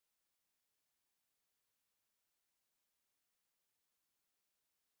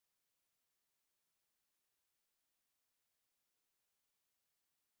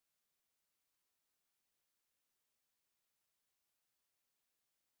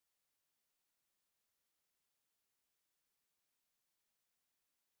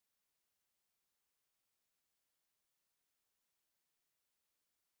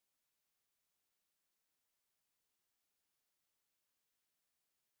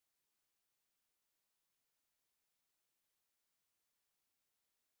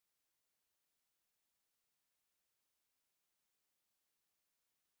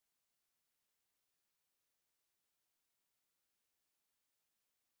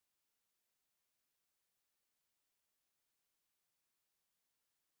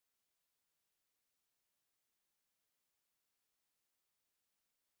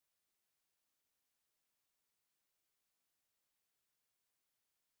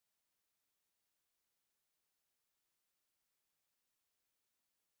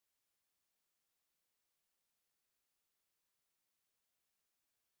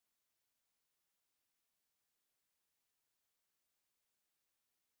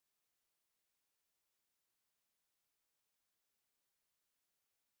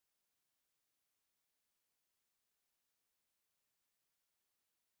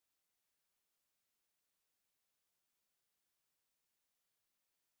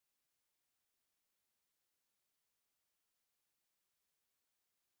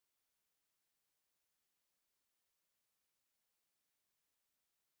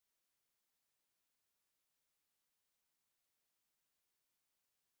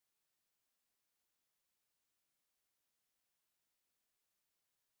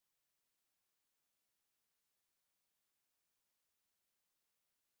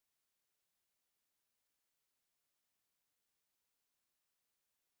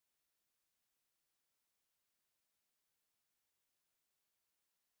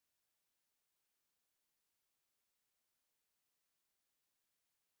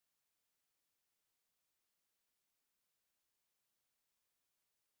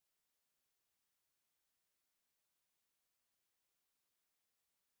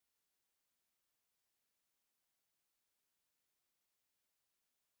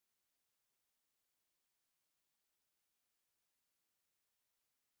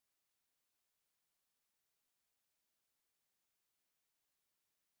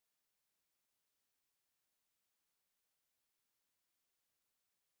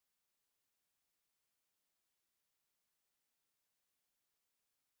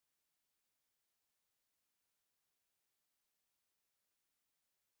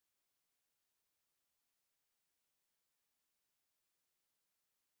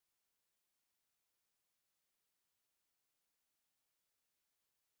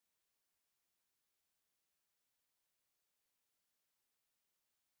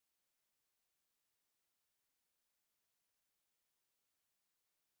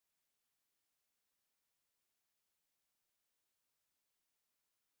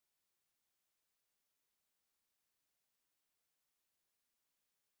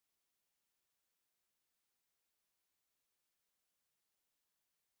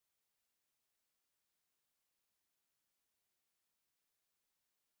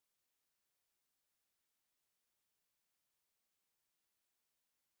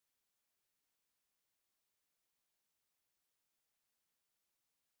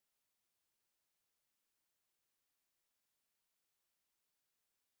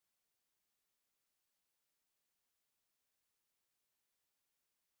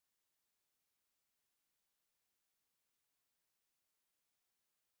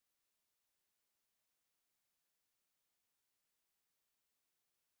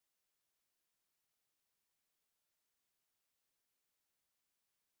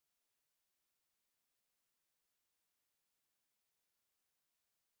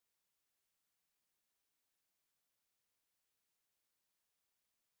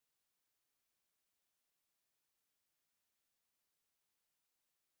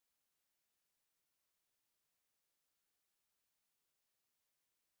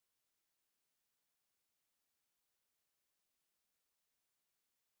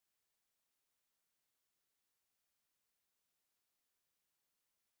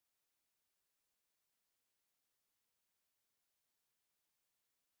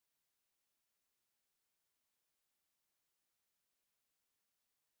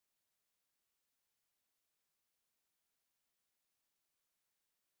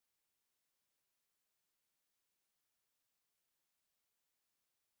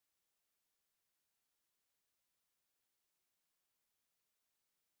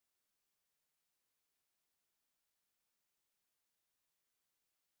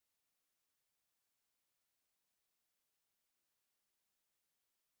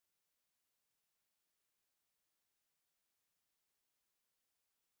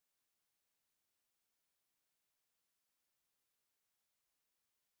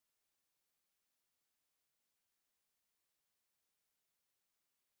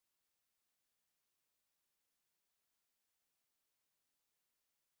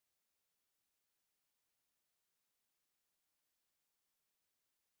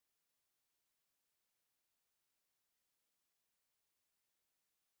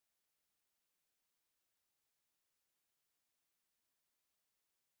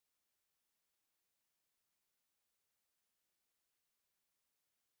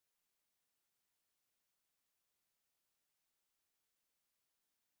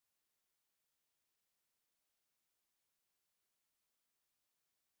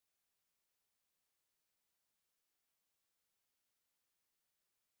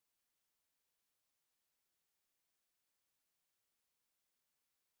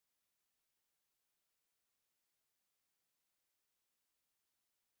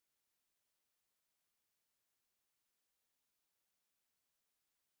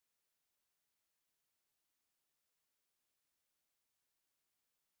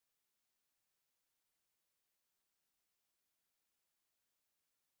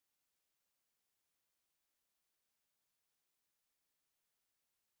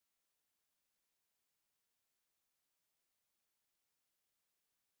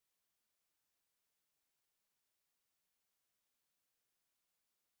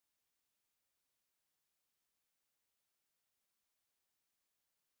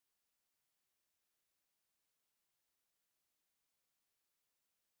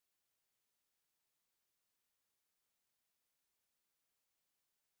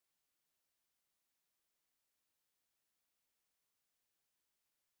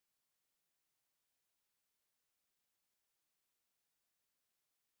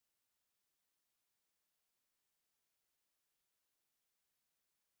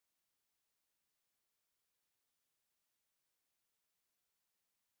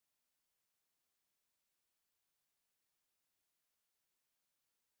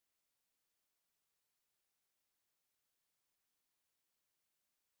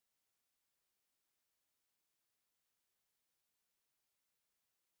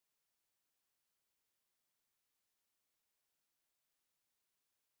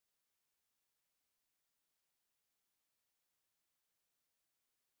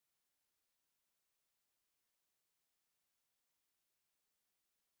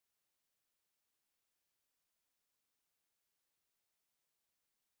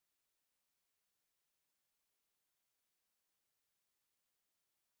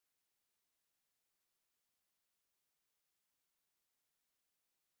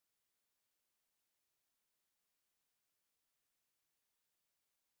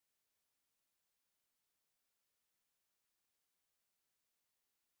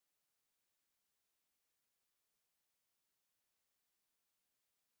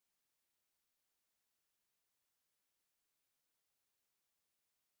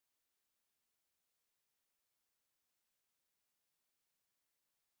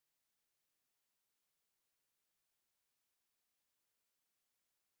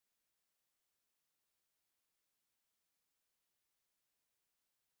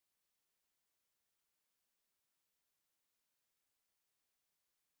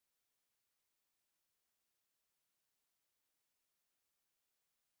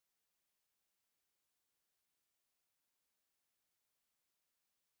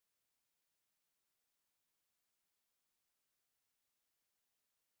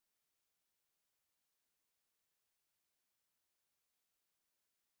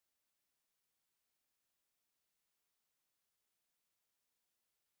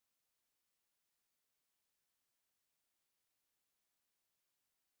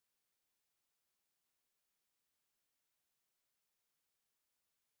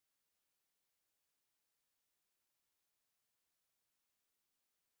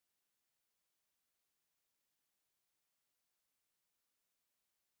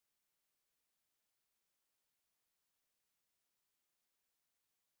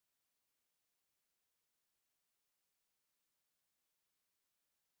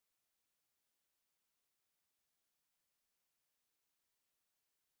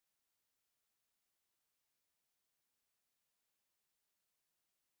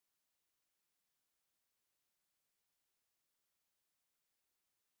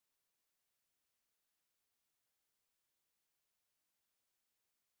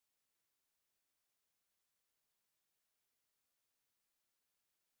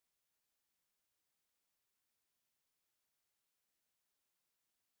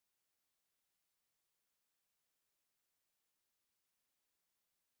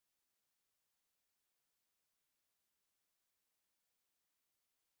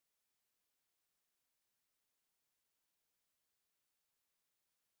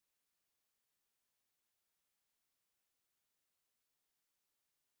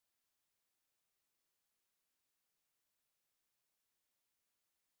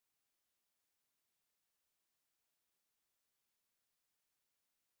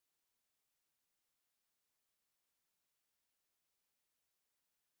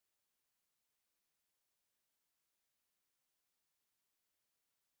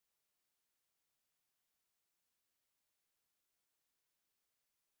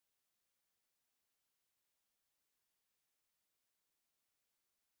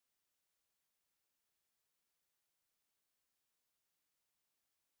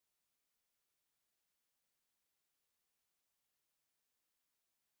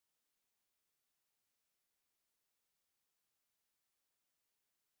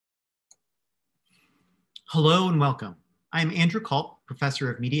Hello and welcome. I'm Andrew Culp, Professor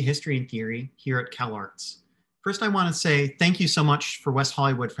of Media History and Theory here at CalArts. First, I want to say thank you so much for West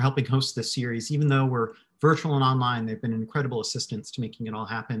Hollywood for helping host this series. Even though we're virtual and online, they've been an incredible assistance to making it all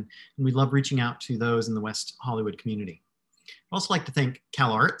happen, and we love reaching out to those in the West Hollywood community. I'd also like to thank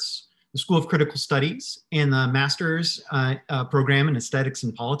CalArts, the School of Critical Studies, and the Master's program in Aesthetics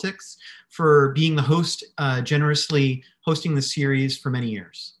and Politics for being the host, generously hosting this series for many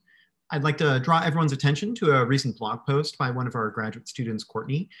years. I'd like to draw everyone's attention to a recent blog post by one of our graduate students,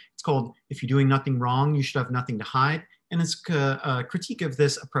 Courtney. It's called, "If You're Doing Nothing Wrong, You Should Have Nothing to Hide." And it's a critique of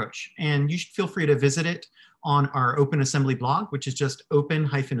this approach. And you should feel free to visit it on our Open Assembly blog, which is just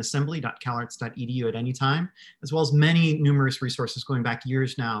open-assembly.calarts.edu at any time, as well as many numerous resources going back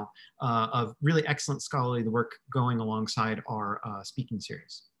years now of really excellent scholarly work going alongside our speaking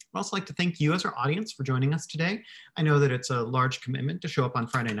series. I'd also like to thank you as our audience for joining us today. I know that it's a large commitment to show up on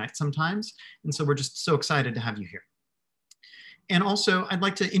Friday night sometimes, and so we're just so excited to have you here. And also, I'd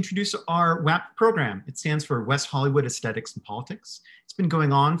like to introduce our WHAP program. It stands for West Hollywood Aesthetics and Politics. It's been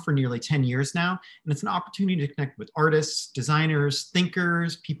going on for nearly 10 years now, and it's an opportunity to connect with artists, designers,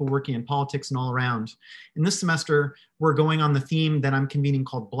 thinkers, people working in politics and all around. And this semester, we're going on the theme that I'm convening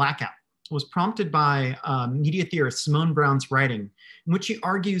called Blackout. It was prompted by media theorist Simone Brown's writing, in which she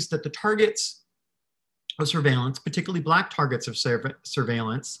argues that the targets of surveillance, particularly Black targets of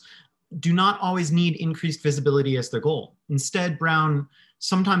surveillance, do not always need increased visibility as their goal. Instead, Brown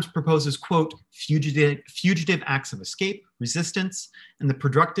sometimes proposes, quote, fugitive acts of escape, resistance, and the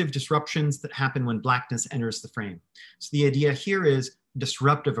productive disruptions that happen when Blackness enters the frame. So the idea here is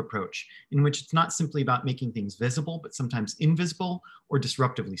disruptive approach, in which it's not simply about making things visible, but sometimes invisible or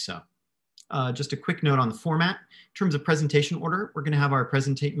disruptively so. Just a quick note on the format. In terms of presentation order, we're going to have our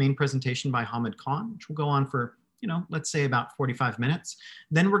main presentation by Hamid Khan, which will go on for, let's say about 45 minutes.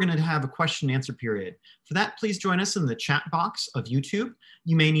 Then we're going to have a question and answer period. For that, please join us in the chat box of YouTube.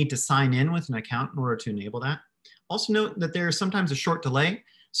 You may need to sign in with an account in order to enable that. Also note that there is sometimes a short delay.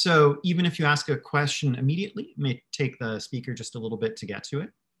 So even if you ask a question immediately, it may take the speaker just a little bit to get to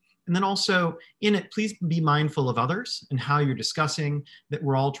it. And then also in it, please be mindful of others and how you're discussing, that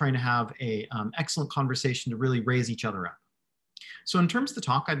we're all trying to have a excellent conversation to really raise each other up. So in terms of the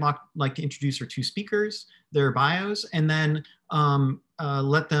talk, I'd like to introduce our two speakers, their bios, and then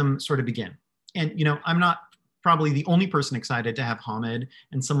let them sort of begin. And I'm not probably the only person excited to have Hamid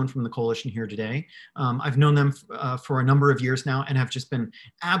and someone from the coalition here today. I've known them for a number of years now and have just been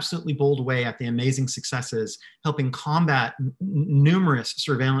absolutely bowled away at the amazing successes helping combat numerous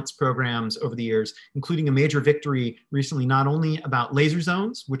surveillance programs over the years, including a major victory recently, not only about laser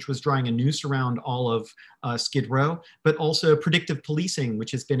zones, which was drawing a noose around all of Skid Row, but also predictive policing,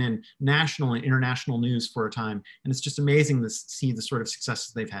 which has been in national and international news for a time. And it's just amazing to see the sort of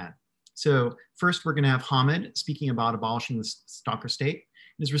successes they've had. So first, we're going to have Hamid speaking about abolishing the stalker state.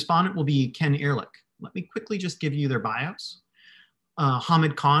 His respondent will be Ken Ehrlich. Let me quickly just give you their bios.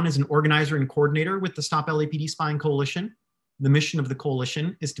 Hamid Khan is an organizer and coordinator with the Stop LAPD Spying Coalition. The mission of the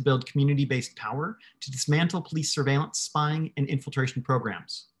coalition is to build community-based power to dismantle police surveillance, spying, and infiltration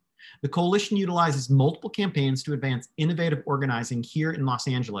programs. The coalition utilizes multiple campaigns to advance innovative organizing here in Los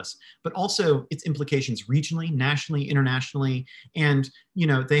Angeles, but also its implications regionally, nationally, internationally, and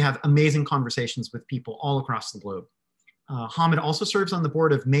they have amazing conversations with people all across the globe. Hamid also serves on the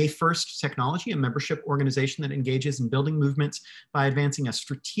board of May 1st Technology, a membership organization that engages in building movements by advancing a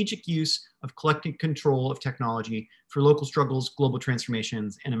strategic use of collective control of technology for local struggles, global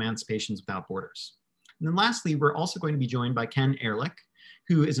transformations, and emancipations without borders. And then lastly, we're also going to be joined by Ken Ehrlich,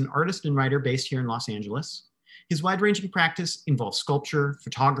 who is an artist and writer based here in Los Angeles. His wide-ranging practice involves sculpture,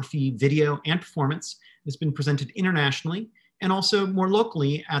 photography, video, and performance. It's been presented internationally and also more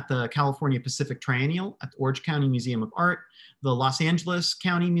locally at the California Pacific Triennial, at the Orange County Museum of Art, the Los Angeles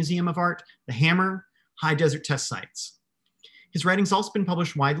County Museum of Art, the Hammer, High Desert Test Sites. His writing's also been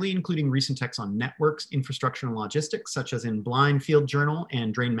published widely, including recent texts on networks, infrastructure, and logistics, such as in Blind Field Journal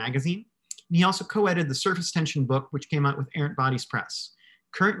and Drain Magazine. And he also co-edited the Surface Tension book, which came out with Errant Bodies Press.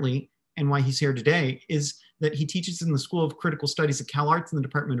 Currently, and why he's here today, is that he teaches in the School of Critical Studies at CalArts in the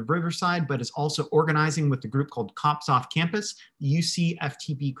Department of Riverside, but is also organizing with the group called Cops Off Campus, the UC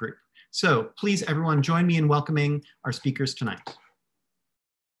FTB group. So please, everyone, join me in welcoming our speakers tonight.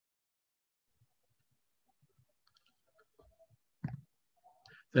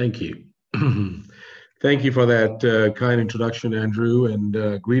 Thank you. Thank you for that kind introduction, Andrew,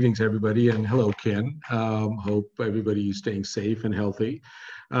 and greetings, everybody, and hello, Ken. Hope everybody is staying safe and healthy.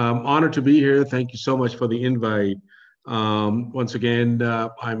 Honored to be here. Thank you so much for the invite. Once again,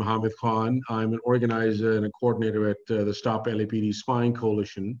 I'm Hamid Khan. I'm an organizer and a coordinator at the Stop LAPD Spying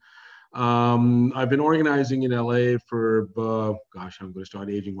Coalition. I've been organizing in LA for, gosh, I'm going to start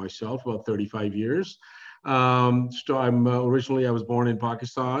aging myself, about 35 years. So originally, I was born in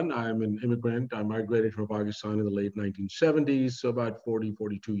Pakistan. I'm an immigrant. I migrated from Pakistan in the late 1970s, so about 40,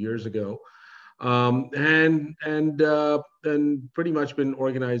 42 years ago. And pretty much been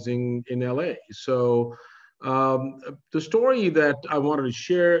organizing in LA. So the story that I wanted to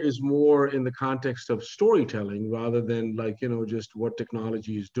share is more in the context of storytelling rather than just what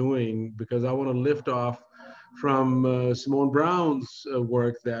technology is doing, because I want to lift off from Simone Brown's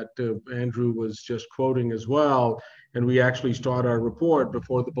work that Andrew was just quoting as well. And we actually start our report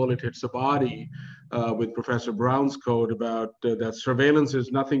before the bullet hits the body with Professor Brown's quote about that surveillance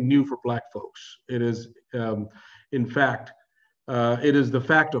is nothing new for Black folks. It is, in fact, it is the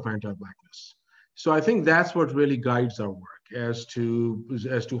fact of anti-Blackness. So I think that's what really guides our work as to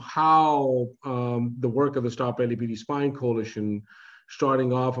how the work of the Stop LAPD Spying Coalition,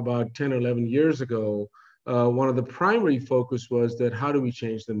 starting off about 10 or 11 years ago, one of the primary focus was that how do we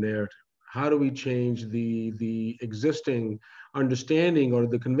change the narrative? How do we change the existing understanding or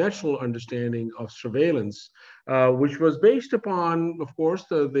the conventional understanding of surveillance, which was based upon, of course,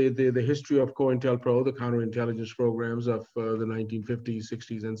 the history of COINTELPRO, the counterintelligence programs of the 1950s,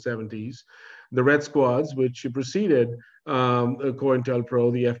 60s, and 70s, the Red Squads, which preceded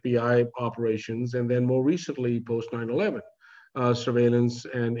COINTELPRO, the FBI operations, and then more recently, post 9/11, surveillance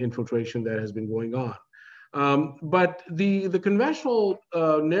and infiltration that has been going on. But the conventional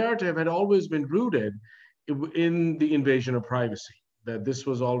narrative had always been rooted in the invasion of privacy, that this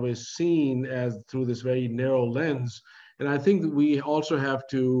was always seen as through this very narrow lens. And I think that we also have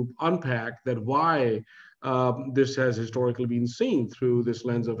to unpack that why this has historically been seen through this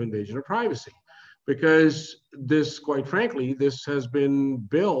lens of invasion of privacy. Because this, quite frankly, this has been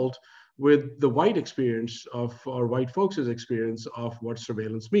built with the white experience of, or white folks' experience of what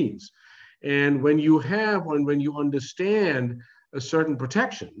surveillance means. And when you have, and when you understand certain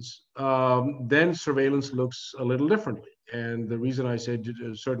protections, then surveillance looks a little differently. And the reason I said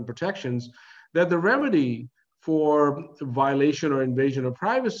certain protections, that the remedy for violation or invasion of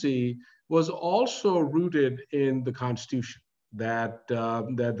privacy was also rooted in the Constitution, that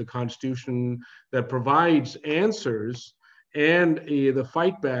the Constitution that provides answers and the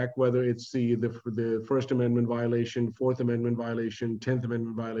fight back, whether it's the First Amendment violation, Fourth Amendment violation, 10th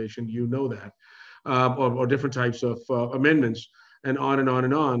Amendment violation, you know that, or different types of amendments, and on and on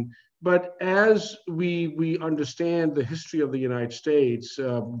and on. But as we understand the history of the United States,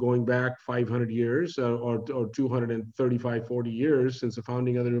 going back 500 years or 235, 40 years since the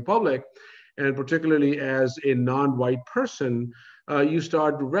founding of the Republic, and particularly as a non-white person, you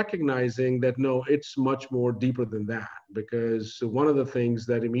start recognizing that, no, it's much more deeper than that. Because one of the things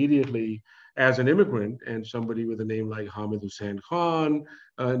that immediately, as an immigrant and somebody with a name like Hamid Hussain Khan,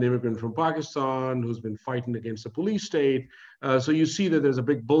 an immigrant from Pakistan who's been fighting against the police state, so you see that there's a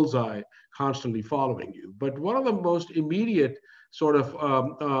big bullseye constantly following you. But one of the most immediate sort of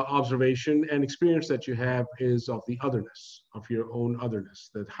observation and experience that you have is of the otherness, of your own otherness,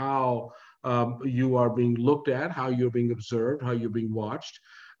 that how you are being looked at, how you're being observed, how you're being watched,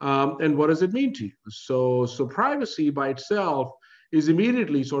 and what does it mean to you? So privacy by itself is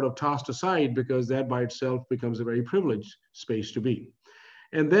immediately sort of tossed aside, because that by itself becomes a very privileged space to be.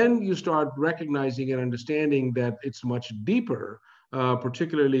 And then you start recognizing and understanding that it's much deeper,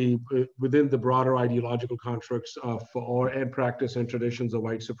 particularly within the broader ideological constructs of and practice and traditions of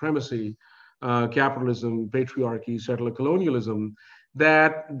white supremacy, capitalism, patriarchy, settler colonialism,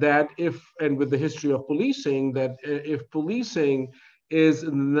 that if, and with the history of policing, that if policing is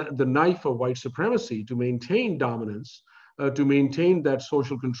the knife of white supremacy to maintain dominance, to maintain that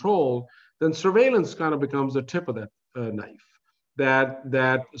social control, then surveillance kind of becomes the tip of that knife.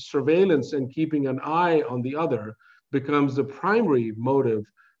 That surveillance and keeping an eye on the other becomes the primary mode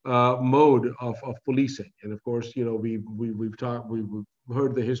of policing. And of course, you know, we've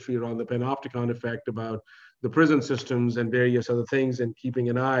heard the history around the panopticon effect about the prison systems and various other things, and keeping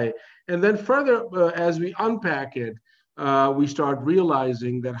an eye. And then further, as we unpack it, we start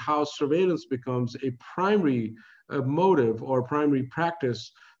realizing that how surveillance becomes a primary motive or primary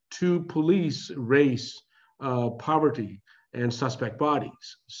practice to police race, poverty, and suspect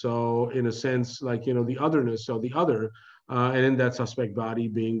bodies. So in a sense, like, you know, the otherness of the other, and in that suspect body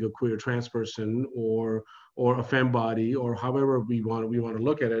being a queer trans person or a femme body, or however we want to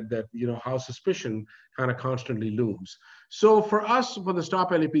look at it, that, you know, how suspicion kind of constantly looms. So for us, for the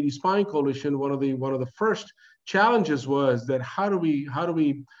Stop LAPD Spying Coalition, one of the first challenges was that how do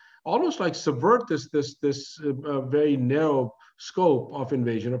we almost like subvert this very narrow scope of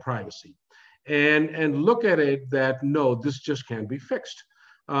invasion of privacy, and look at it that, no, this just can't be fixed.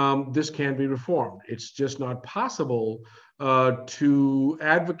 this can be reformed. It's just not possible to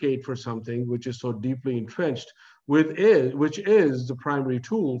advocate for something which is so deeply entrenched which is the primary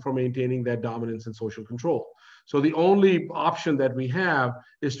tool for maintaining that dominance and social control. So the only option that we have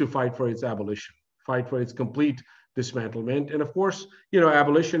is to fight for its abolition, fight for its complete dismantlement. And of course,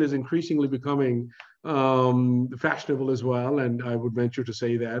 abolition is increasingly becoming fashionable as well. And I would venture to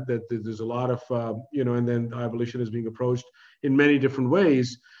say that there's a lot of, and then abolition is being approached in many different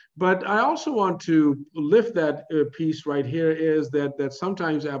ways. But I also want to lift that piece right here is that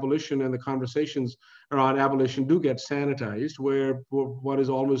sometimes abolition and the conversations around abolition do get sanitized, where one is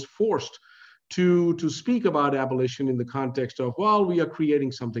almost forced to speak about abolition in the context of, well, we are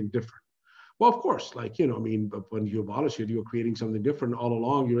creating something different. Well, of course, when you abolish it, you're creating something different all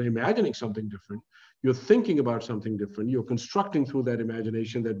along. You're imagining something different. You're thinking about something different. You're constructing through that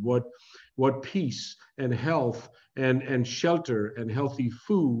imagination that what peace and health and shelter and healthy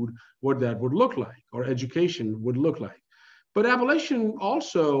food, what that would look like, or education would look like. But abolition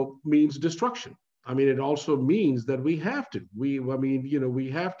also means destruction. It also means that we have to. We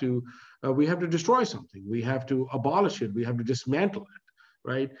have to destroy something. We have to abolish it. We have to dismantle it.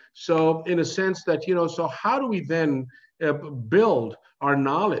 Right. So in a sense that, so how do we then build our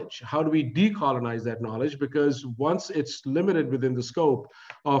knowledge? How do we decolonize that knowledge? Because once it's limited within the scope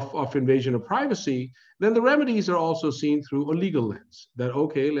of invasion of privacy, then the remedies are also seen through a legal lens that,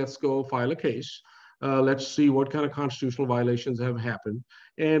 okay, let's go file a case. Let's see what kind of constitutional violations have happened,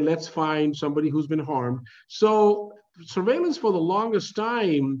 and let's find somebody who's been harmed. So surveillance for the longest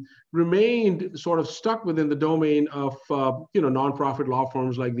time remained sort of stuck within the domain of nonprofit law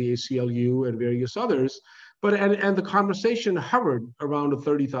firms like the ACLU and various others, and the conversation hovered around a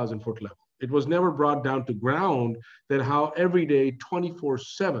 30,000 foot level. It was never brought down to ground that how every day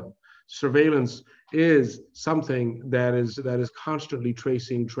 24/7 surveillance is something that is constantly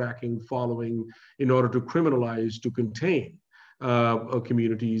tracing, tracking, following in order to criminalize, to contain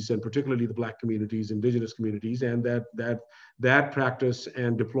communities, and particularly the Black communities, indigenous communities, and that practice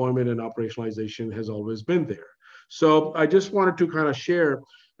and deployment and operationalization has always been there. So I just wanted to kind of share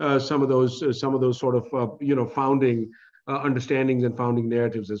some of those sort of founding understandings and founding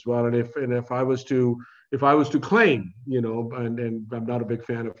narratives as well. And if I was to claim, and I'm not a big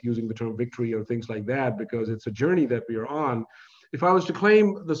fan of using the term victory or things like that because it's a journey that we are on. If I was to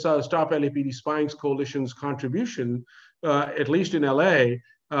claim the Stop LAPD Spying Coalition's contribution, at least in LA,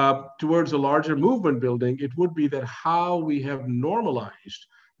 towards a larger movement building, it would be that how we have normalized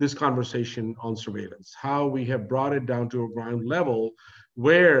this conversation on surveillance, how we have brought it down to a ground level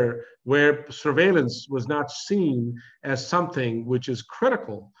where surveillance was not seen as something which is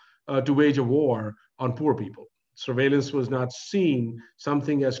critical to wage a war on poor people. Surveillance was not seen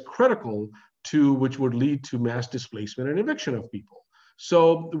something as critical to which would lead to mass displacement and eviction of people.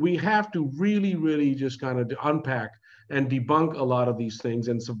 So we have to really, really just kind of unpack and debunk a lot of these things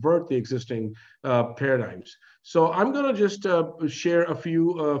and subvert the existing paradigms. So I'm going to just share a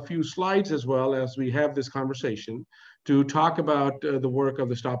few slides as well as we have this conversation to talk about the work of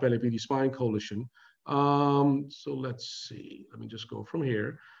the Stop LAPD Spying Coalition. So let's see. Let me just go from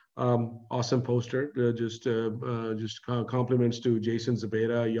here. Awesome poster. Just compliments to Jason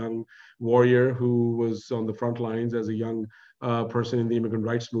Zabeda, a young warrior who was on the front lines as a young person in the immigrant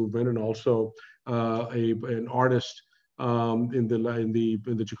rights movement, and also an artist in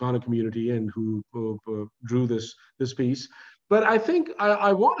the Chicano community, and who drew this piece. But I think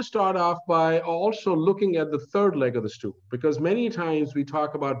I want to start off by also looking at the third leg of the stool, because many times we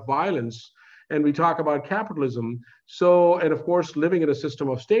talk about violence and we talk about capitalism. So, and of course, living in a system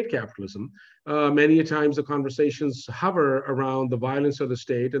of state capitalism, many times the conversations hover around the violence of the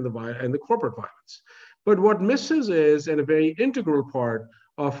state and the corporate violence. But what misses is, and a very integral part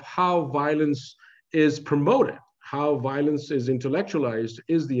of how violence is promoted, how violence is intellectualized,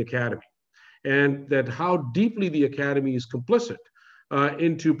 is the academy. And that how deeply the academy is complicit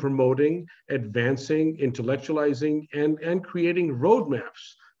into promoting, advancing, intellectualizing, and creating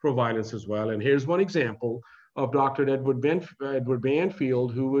roadmaps for violence as well. And here's one example of Dr. Edward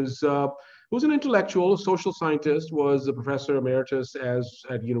Banfield, who was an intellectual, a social scientist, was a professor emeritus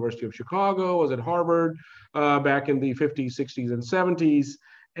at University of Chicago, was at Harvard back in the 50s, 60s, and 70s.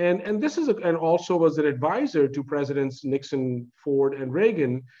 And also was an advisor to Presidents Nixon, Ford, and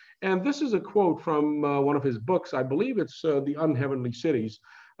Reagan. And this is a quote from one of his books. I believe it's The Unheavenly Cities,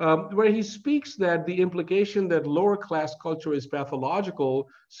 where he speaks that the implication that lower class culture is pathological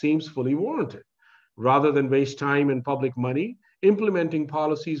seems fully warranted. Rather than waste time and public money implementing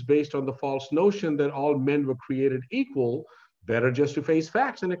policies based on the false notion that all men were created equal, better just to face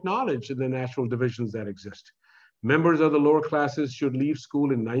facts and acknowledge the natural divisions that exist. Members of the lower classes should leave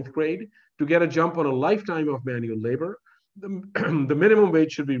school in 9th grade to get a jump on a lifetime of manual labor. The minimum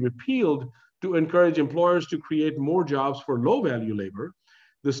wage should be repealed to encourage employers to create more jobs for low-value labor.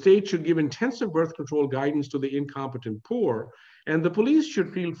 The state should give intensive birth control guidance to the incompetent poor, and the police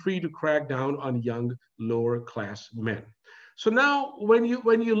should feel free to crack down on young lower-class men. So now, when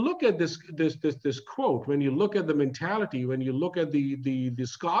you look at this quote, when you look at the mentality, when you look at the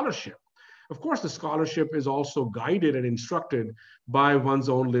scholarship, of course, the scholarship is also guided and instructed by one's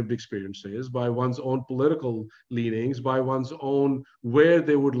own lived experiences, by one's own political leanings, by one's own where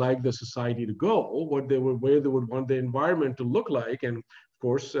they would like the society to go, where they would want the environment to look like. And of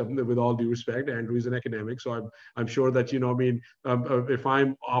course, with all due respect, Andrew is an academic, so I'm sure that, if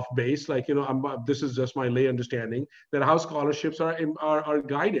I'm off base, this is just my lay understanding that how scholarships are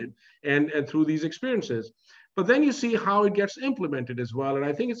guided and through these experiences. But then you see how it gets implemented as well. And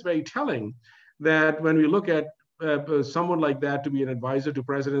I think it's very telling that when we look at someone like that to be an advisor to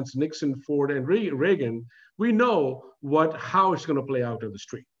Presidents Nixon, Ford, and Reagan, we know how it's going to play out in the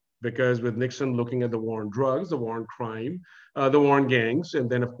street. Because with Nixon looking at the war on drugs, the war on crime, the war on gangs, and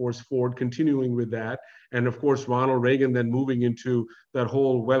then of course Ford continuing with that, and of course Ronald Reagan then moving into that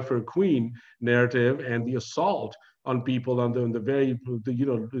whole welfare queen narrative and the assault on people on the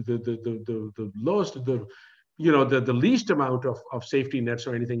lowest, the least amount of safety nets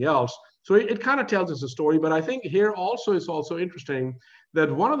or anything else. So it kind of tells us a story. But I think here also it's also interesting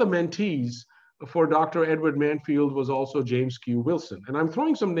that one of the mentees for Dr. Edward Manfield was also James Q. Wilson. And I'm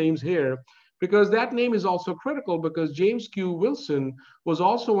throwing some names here because that name is also critical, because James Q. Wilson was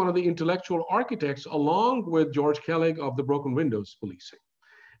also one of the intellectual architects along with George Kellig of the broken windows policing.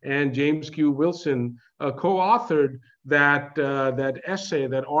 And James Q. Wilson co-authored that essay,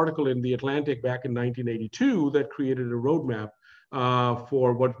 that article in The Atlantic back in 1982 that created a roadmap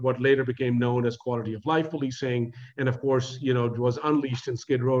for what later became known as quality of life policing. And of course, it was unleashed in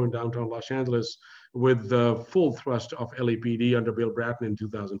Skid Row in downtown Los Angeles with the full thrust of LAPD under Bill Bratton in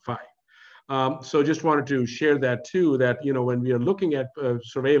 2005. So just wanted to share that too, that when we are looking at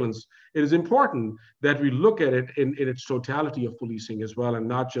surveillance, it is important that we look at it in its totality of policing as well, and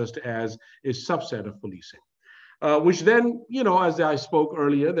not just as a subset of policing. Which then, as I spoke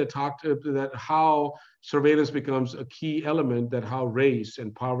earlier, that talked that how surveillance becomes a key element, that how race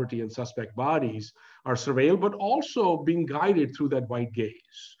and poverty and suspect bodies are surveilled, but also being guided through that white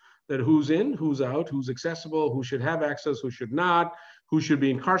gaze, that who's in, who's out, who's accessible, who should have access, who should not, who should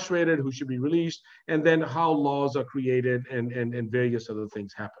be incarcerated, who should be released, and then how laws are created and various other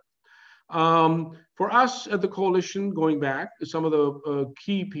things happen. For us at the coalition, going back, some of the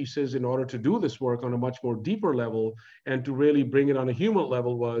key pieces in order to do this work on a much more deeper level and to really bring it on a human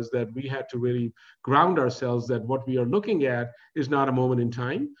level was that we had to really ground ourselves that what we are looking at is not a moment in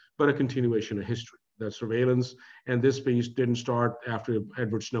time, but a continuation of history. That surveillance and this piece didn't start after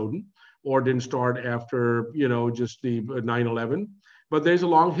Edward Snowden or didn't start after, just the 9/11. But there's a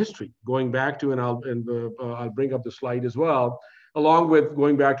long history going back to, and I'll bring up the slide as well, along with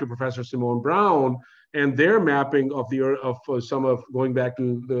going back to Professor Simone Brown and their mapping of going back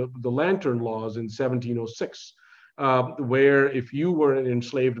to the Lantern laws in 1706, where if you were an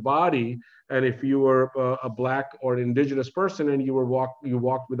enslaved body and if you were a Black or an indigenous person and you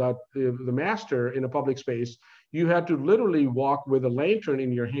walked without the master in a public space, you had to literally walk with a lantern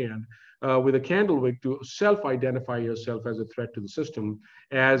in your hand, with a candle wick, to self-identify yourself as a threat to the system,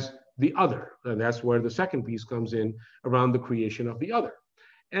 as the other. And that's where the second piece comes in, around the creation of the other.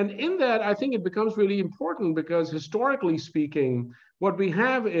 And in that, I think it becomes really important because historically speaking, what we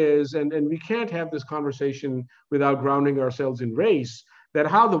have is, and we can't have this conversation without grounding ourselves in race, that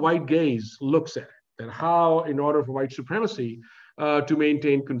how the white gaze looks at it, that how, in order for white supremacy to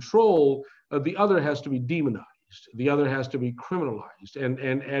maintain control, the other has to be demonized. The other has to be criminalized, and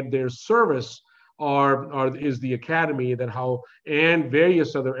at their service is the academy, and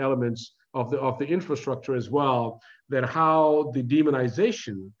various other elements of the infrastructure as well, that how the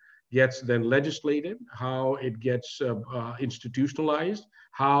demonization gets then legislated, how it gets institutionalized,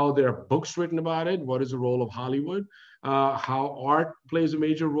 how there are books written about it, what is the role of Hollywood, how art plays a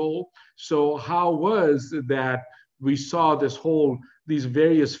major role. So how was that we saw these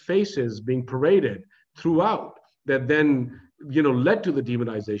various faces being paraded throughout, that then led to the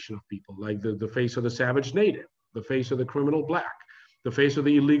demonization of people, like the face of the savage native, the face of the criminal Black, the face of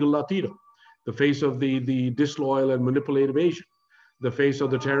the illegal Latino, the face of the disloyal and manipulative Asian, the face of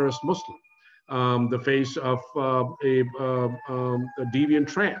the terrorist Muslim, the face of a deviant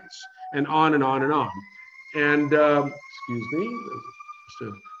trans, and on and on and on. And excuse me,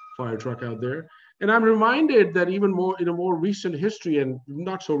 just a fire truck out there. And I'm reminded that even more in a more recent history, and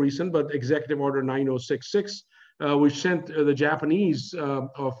not so recent, but Executive Order 9066 which sent the Japanese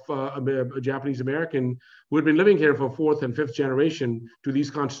a Japanese American who had been living here for fourth and fifth generation to these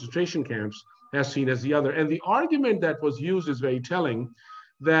concentration camps, as seen as the other. And the argument that was used is very telling,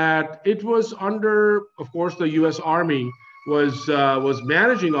 that it was under, of course, the U.S. Army was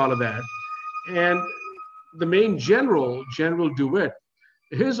managing all of that, and the main general, General DeWitt,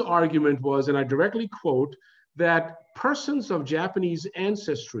 his argument was, and I directly quote, that persons of Japanese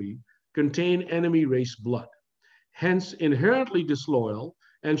ancestry contain enemy race blood, hence inherently disloyal,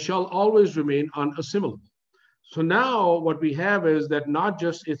 and shall always remain unassimilable. So now what we have is that not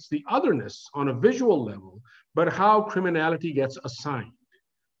just it's the otherness on a visual level, but how criminality gets assigned,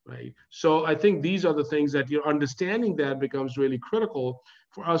 right? So I think these are the things that you're understanding that becomes really critical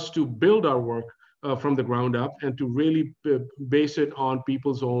for us to build our work from the ground up and to really base it on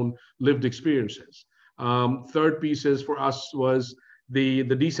people's own lived experiences. Third piece is for us was the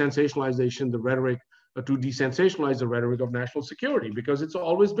desensationalization, the rhetoric, to desensationalize the rhetoric of national security, because it's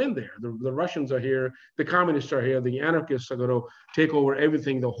always been there. The Russians are here, the communists are here, the anarchists are going to take over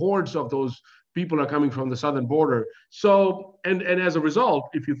everything. The hordes of those people are coming from the southern border. So, and as a result,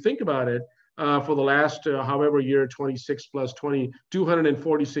 if you think about it, for the last however year, 26 plus 20,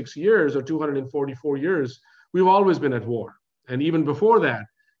 246 years or 244 years, we've always been at war. And even before that,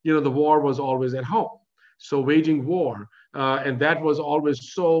 you know, the war was always at home. So waging war, and that was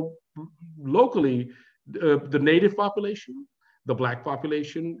always so locally, the native population, the Black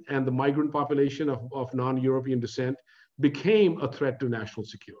population, and the migrant population of non-European descent became a threat to national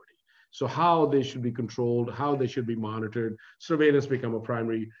security. So how they should be controlled, how they should be monitored, surveillance become a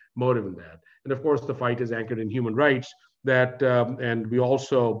primary motive in that. And of course, the fight is anchored in human rights that, and we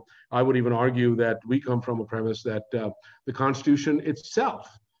also, I would even argue that we come from a premise that the Constitution itself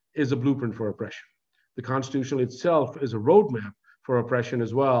is a blueprint for oppression. The Constitution itself is a roadmap for oppression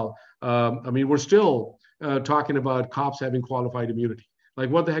as well. I mean, we're still talking about cops having qualified immunity. Like,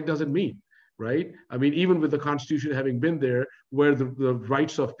 what the heck does it mean? Right? I mean, even with the Constitution having been there, where the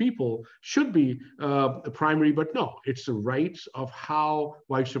rights of people should be primary, but no, it's the rights of how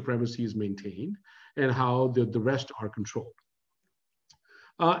white supremacy is maintained and how the rest are controlled.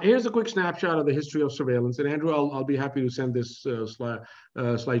 Here's a quick snapshot of the history of surveillance. And Andrew, I'll be happy to send this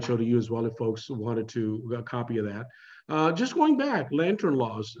slideshow to you as well if folks wanted to a copy of that. Just going back, lantern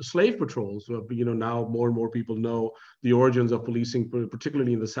laws, slave patrols, you know, now more and more people know the origins of policing,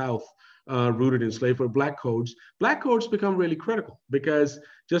 particularly in the South, rooted in slavery. Black codes. Black codes become really critical because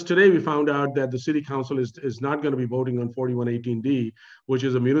just today we found out that the city council is not going to be voting on 4118D, which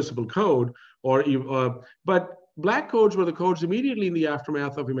is a municipal code, but Black codes were the codes immediately in the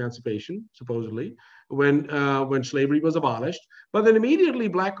aftermath of emancipation, supposedly, when slavery was abolished. But then immediately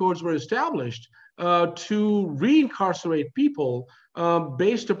Black codes were established to reincarcerate people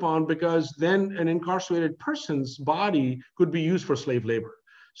based upon, because then an incarcerated person's body could be used for slave labor.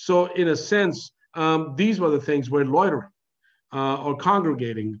 So in a sense, these were the things where loitering or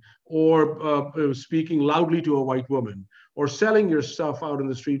congregating or speaking loudly to a white woman or selling your stuff out in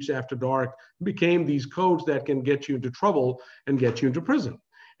the streets after dark became these codes that can get you into trouble and get you into prison.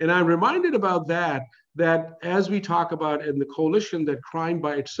 And I'm reminded about that as we talk about in the coalition, that crime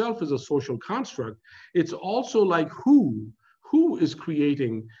by itself is a social construct, it's also like who is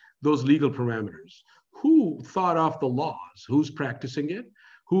creating those legal parameters? Who thought of the laws? Who's practicing it?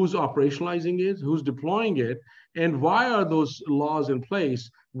 Who's operationalizing it? Who's deploying it? And why are those laws in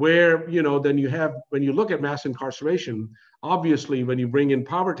place where, you know, then you have, when you look at mass incarceration, obviously when you bring in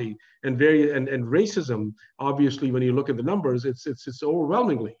poverty and racism, obviously when you look at the numbers, it's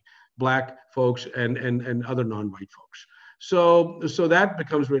overwhelmingly Black folks and other non-white folks. So that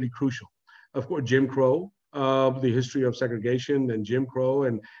becomes really crucial. Of course, Jim Crow, the history of segregation and Jim Crow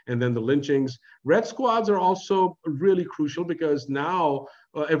and then the lynchings. Red squads are also really crucial because now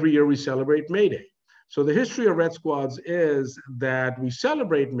every year we celebrate May Day. So the history of Red Squads is that we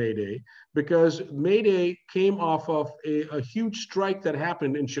celebrate May Day because May Day came off of a huge strike that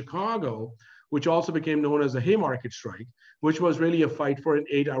happened in Chicago, which also became known as the Haymarket Strike, which was really a fight for an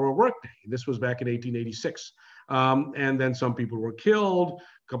 8-hour workday. This was back in 1886. And then some people were killed,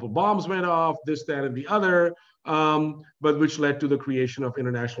 a couple bombs went off, this, that, and the other, but which led to the creation of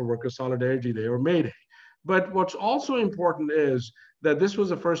International Workers' Solidarity Day, or May Day. But what's also important is that this was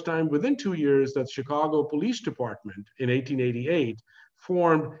the first time within 2 years that Chicago Police Department in 1888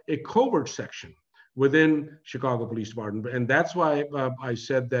 formed a covert section within Chicago Police Department. And that's why I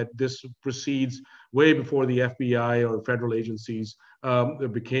said that this proceeds way before the FBI or federal agencies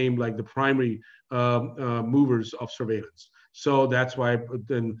became like the primary movers of surveillance. So that's why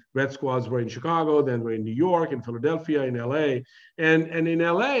then red squads were in Chicago, then were in New York, in Philadelphia, in LA. And in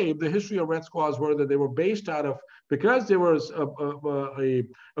LA, the history of red squads were that they were based out of, because there was a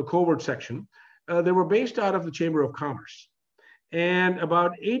covert section, they were based out of the Chamber of Commerce. And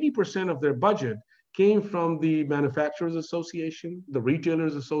about 80% of their budget came from the Manufacturers Association, the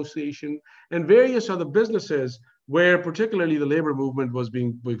Retailers Association, and various other businesses where particularly the labor movement was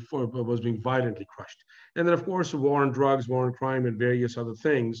being violently crushed. And then, of course, war on drugs, war on crime, and various other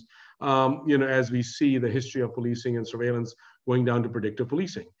things, as we see the history of policing and surveillance going down to predictive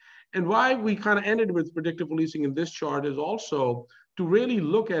policing. And why we kind of ended with predictive policing in this chart is also to really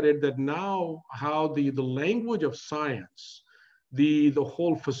look at it that now how the language of science, the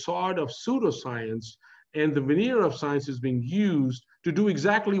whole facade of pseudoscience and the veneer of science is being used to do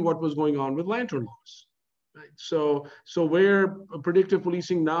exactly what was going on with lantern laws. Right? So where predictive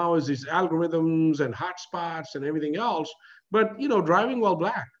policing now is these algorithms and hotspots and everything else, but driving while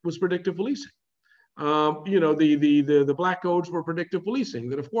black was predictive policing. The black codes were predictive policing.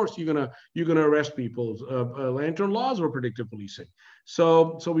 That of course you're gonna arrest people. Lantern laws were predictive policing.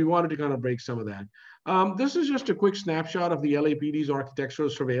 So we wanted to kind of break some of that. This is just a quick snapshot of the LAPD's architectural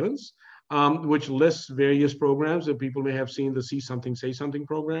surveillance, which lists various programs that people may have seen: the See Something, Say Something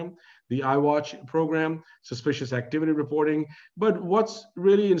program, the iWatch program, suspicious activity reporting. But what's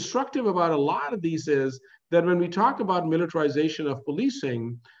really instructive about a lot of these is that when we talk about militarization of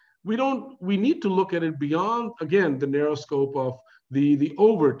policing, we need to look at it beyond, again, the narrow scope of the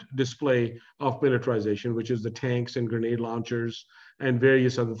overt display of militarization, which is the tanks and grenade launchers and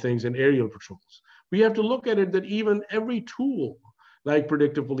various other things and aerial patrols. We have to look at it that even every tool like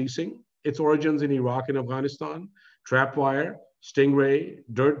predictive policing, its origins in Iraq and Afghanistan, trapwire, stingray,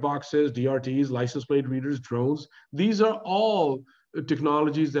 dirt boxes, DRTs, license plate readers, drones, these are all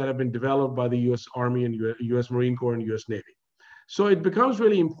technologies that have been developed by the US Army and US Marine Corps and US Navy. So it becomes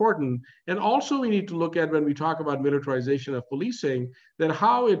really important. And also we need to look at, when we talk about militarization of policing, that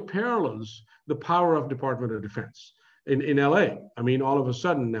how it parallels the power of Department of Defense. In LA, I mean, all of a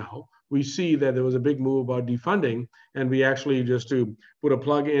sudden now, we see that there was a big move about defunding. And we actually, just to put a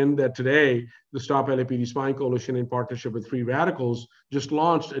plug in, that today, the Stop LAPD Spying Coalition, in partnership with Free Radicals, just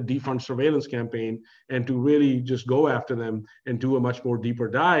launched a defund surveillance campaign, and to really just go after them and do a much more deeper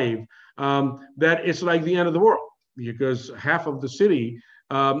dive, that it's like the end of the world. Because half of the city,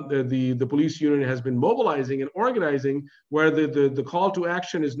 the police unit has been mobilizing and organizing, where the call to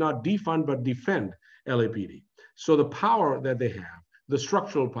action is not defund, but defend LAPD. So the power that they have, the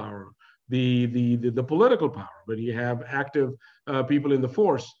structural power, the political power, when you have active people in the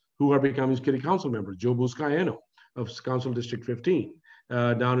force who are becoming city council members. Joe Buscaino of Council District 15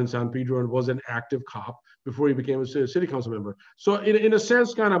 down in San Pedro, and was an active cop before he became a city council member. So in a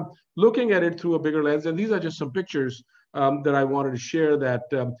sense, kind of looking at it through a bigger lens, and these are just some pictures that I wanted to share that.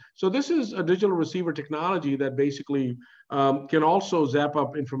 So this is a digital receiver technology that basically can also zap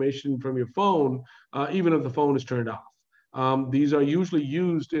up information from your phone, even if the phone is turned off. These are usually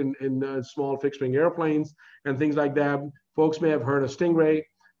used in small fixed-wing airplanes and things like that. Folks may have heard of Stingray.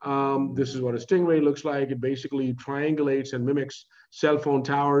 This is what a Stingray looks like. It basically triangulates and mimics cell phone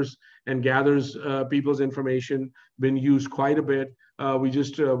towers and gathers people's information. Been used quite a bit.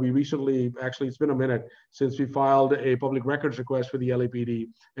 We recently, actually, it's been a minute since we filed a public records request for the LAPD,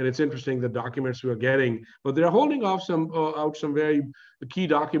 and it's interesting the documents we're getting. But they're holding off out some very key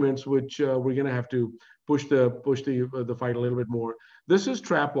documents, which we're going to have to push the fight a little bit more. This is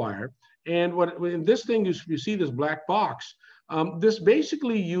trapwire, and in this thing you see this black box. This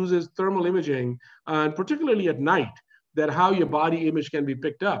basically uses thermal imaging, particularly at night, that how your body image can be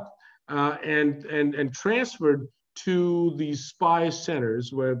picked up and transferred to these spy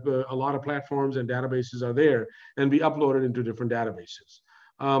centers, where a lot of platforms and databases are there, and be uploaded into different databases.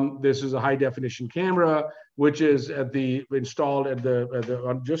 This is a high definition camera, which is installed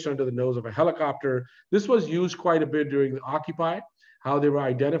just under the nose of a helicopter. This was used quite a bit during the Occupy, how they were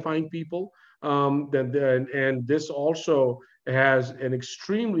identifying people. And this also has an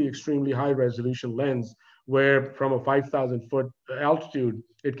extremely, extremely high resolution lens, where from a 5,000 foot altitude,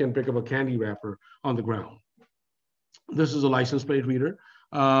 it can pick up a candy wrapper on the ground. This is a license plate reader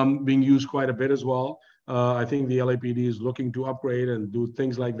being used quite a bit as well. I think the LAPD is looking to upgrade and do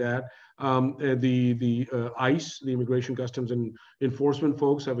things like that. ICE, the Immigration Customs and Enforcement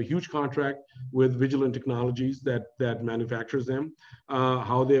folks, have a huge contract with Vigilant Technologies that manufactures them.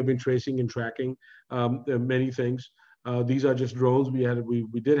 How they have been tracing and tracking many things. These are just drones.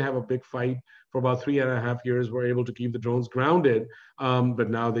 We did have a big fight for about 3.5 years. We're able to keep the drones grounded, but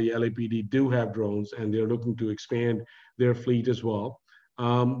now the LAPD do have drones, and they're looking to expand their fleet as well.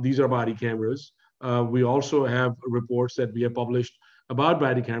 These are body cameras. We also have reports that we have published about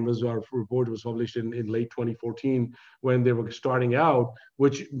body cameras. Our report was published in late 2014 when they were starting out,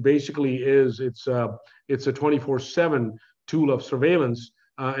 which basically it's a 24/7 tool of surveillance.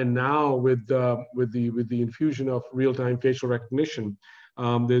 And now with the infusion of real-time facial recognition,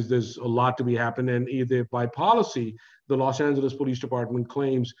 there's a lot to be happened. And either by policy, the Los Angeles Police Department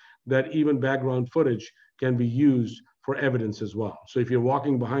claims that even background footage can be used for evidence as well. So if you're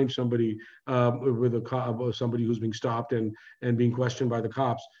walking behind somebody with a cop, or somebody who's being stopped and being questioned by the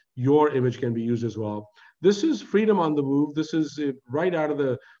cops, your image can be used as well. This is freedom on the move. This is right out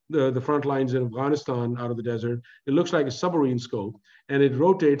of the front lines in Afghanistan, out of the desert. It looks like a submarine scope, and it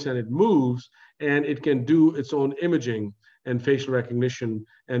rotates and it moves, and it can do its own imaging and facial recognition.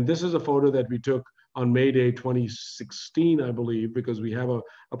 And this is a photo that we took on May Day 2016, I believe, because we have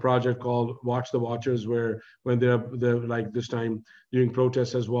a project called Watch the Watchers, where when they're like this time during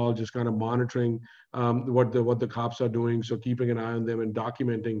protests as well, just kind of monitoring what the cops are doing, so keeping an eye on them and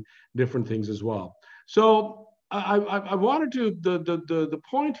documenting different things as well. So I wanted to the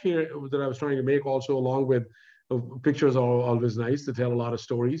point here that I was trying to make also, along with pictures are always nice to tell a lot of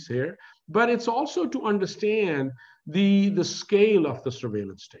stories here, but it's also to understand the scale of the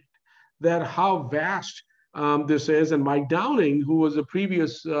surveillance state, that how vast this is. And Mike Downing, who was a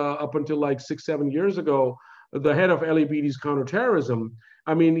previous, up until like 6-7 years ago, the head of LAPD's counterterrorism,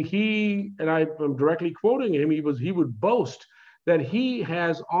 I mean, he, and I'm directly quoting him, he would boast that he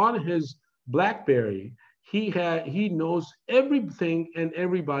has on his BlackBerry, he knows everything and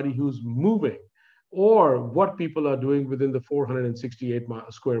everybody who's moving or what people are doing within the 468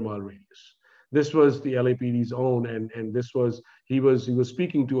 square mile radius. This was the LAPD's own, and this was he was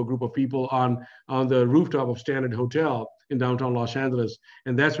speaking to a group of people on the rooftop of Standard Hotel in downtown Los Angeles,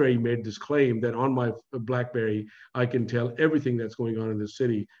 and that's where he made this claim that on my BlackBerry I can tell everything that's going on in the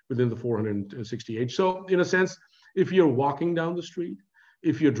city within the 468. So in a sense, if you're walking down the street,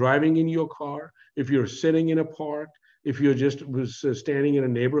 if you're driving in your car, if you're sitting in a park, if you're just standing in a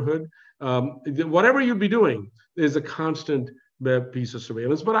neighborhood, whatever you'd be doing, there's a constant piece of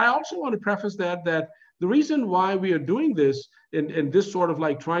surveillance. But I also want to preface that the reason why we are doing this and this sort of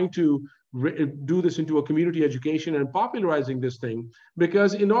like trying to do this into a community education and popularizing this thing,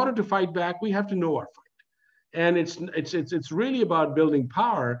 because in order to fight back, we have to know our fight. And it's really about building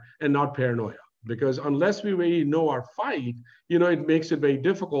power and not paranoia. Because unless we really know our fight, it makes it very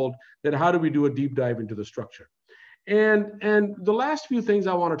difficult that how do we do a deep dive into the structure. And the last few things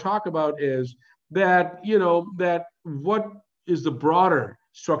I want to talk about is that, that what is the broader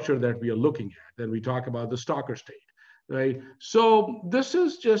structure that we are looking at. Then we talk about the stalker state, right? So this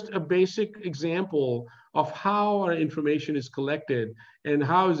is just a basic example of how our information is collected and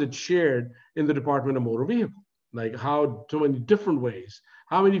how is it shared in the Department of Motor Vehicle. Like how, so many different ways,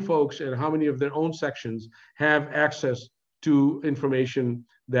 how many folks and how many of their own sections have access to information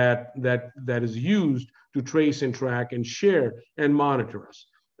that is used to trace and track and share and monitor us.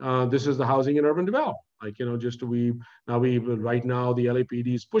 This is the housing and urban development. Like, right now the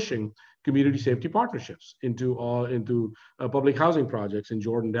LAPD is pushing community safety partnerships into public housing projects in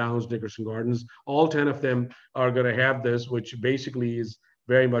Jordan Downs, Nickerson Gardens. All 10 of them are going to have this, which basically is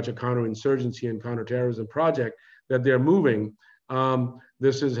very much a counterinsurgency and counterterrorism project that they're moving.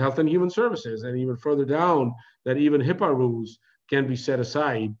 This is health and human services, and even further down that even HIPAA rules can be set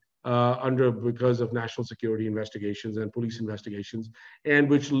aside because of national security investigations and police investigations, and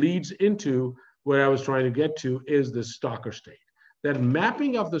which leads into where I was trying to get to is the stalker state. That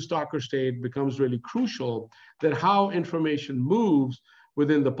mapping of the stalker state becomes really crucial, that how information moves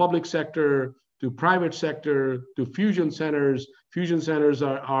within the public sector to private sector to fusion centers. Fusion centers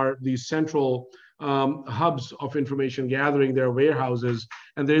are these central hubs of information gathering, their warehouses,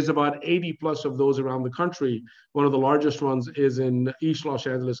 and there's about 80 plus of those around the country. One of the largest ones is in East Los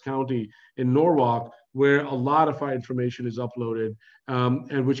Angeles County in Norwalk, where a lot of our information is uploaded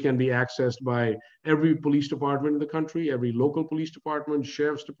and which can be accessed by every police department in the country, every local police department,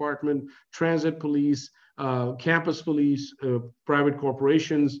 sheriff's department, transit police, campus police, private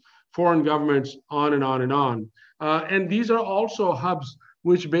corporations, foreign governments, on and on and on. And these are also hubs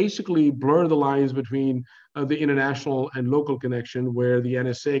which basically blur the lines between the international and local connection, where the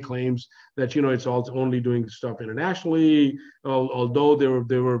NSA claims that it's all only doing stuff internationally, although they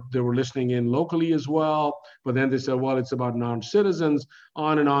were listening in locally as well. But then they said, well, it's about non-citizens,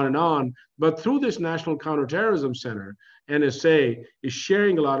 on and on and on. But through this National Counterterrorism Center, NSA is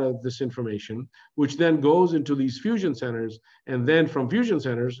sharing a lot of this information, which then goes into these fusion centers, and then from fusion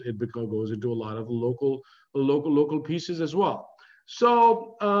centers it goes into a lot of local pieces as well.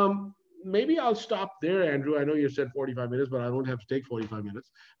 So maybe I'll stop there, Andrew. I know you said 45 minutes, but I don't have to take 45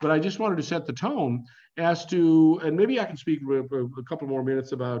 minutes. But I just wanted to set the tone as to, and maybe I can speak a couple more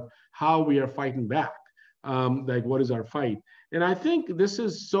minutes about how we are fighting back. Like what is our fight? And I think this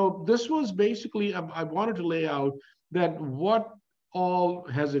was basically, I wanted to lay out that what all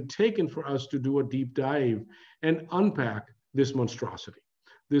has it taken for us to do a deep dive and unpack this monstrosity,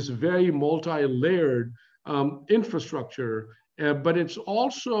 this very multi-layered infrastructure. But it's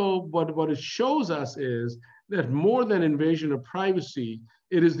also, what it shows us is that more than invasion of privacy,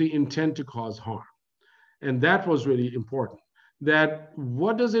 it is the intent to cause harm. And that was really important. That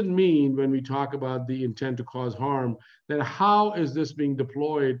what does it mean when we talk about the intent to cause harm? That how is this being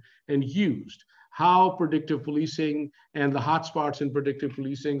deployed and used? How predictive policing and the hotspots in predictive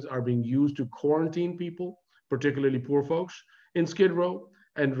policing are being used to quarantine people, particularly poor folks in Skid Row.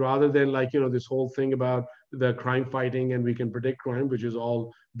 And rather than like, this whole thing about the crime fighting and we can predict crime, which is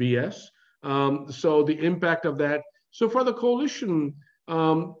all BS. So the impact of that. So for the coalition,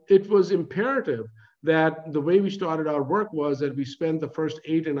 it was imperative that the way we started our work was that we spent the first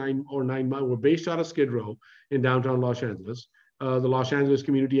 8 or 9 months, we're based out of Skid Row in downtown Los Angeles. The Los Angeles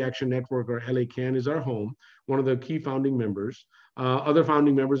Community Action Network, or LACAN, is our home, one of the key founding members. Other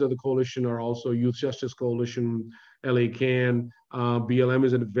founding members of the coalition are also Youth Justice Coalition, LACAN. BLM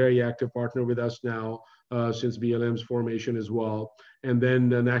is a very active partner with us now since BLM's formation as well. And then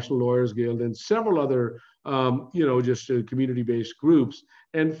the National Lawyers Guild and several other, just community-based groups.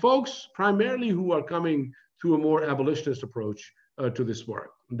 And folks primarily who are coming to a more abolitionist approach to this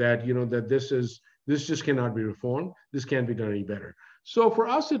work, that, that this just cannot be reformed. This can't be done any better. So for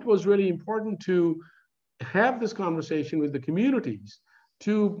us, it was really important to have this conversation with the communities,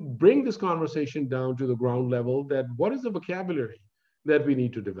 to bring this conversation down to the ground level, that what is the vocabulary that we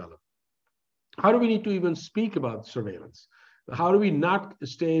need to develop? How do we need to even speak about surveillance? How do we not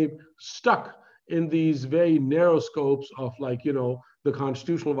stay stuck in these very narrow scopes of the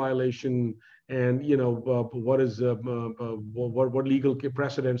constitutional violation and what legal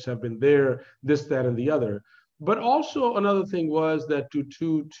precedents have been there, this, that, and the other. But also another thing was that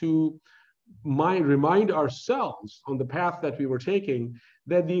to remind ourselves on the path that we were taking,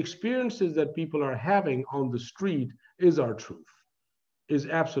 that the experiences that people are having on the street is our truth, is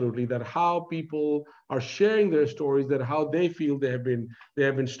absolutely that how people are sharing their stories, that how they feel they have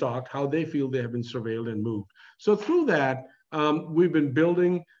been stalked, how they feel they have been surveilled and moved. So through that, we've been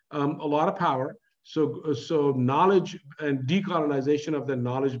building a lot of power. So knowledge and decolonization of that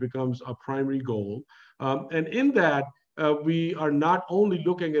knowledge becomes a primary goal. And in that, we are not only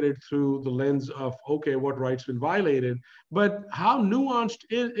looking at it through the lens of, okay, what rights been violated, but how nuanced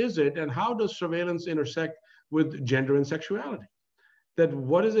is it, and how does surveillance intersect with gender and sexuality? That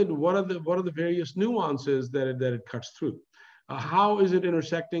what is it? What are the various nuances that it cuts through? How is it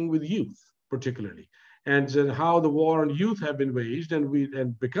intersecting with youth, particularly? And how the war on youth have been waged,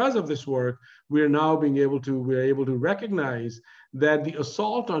 and because of this work, we're able to recognize that the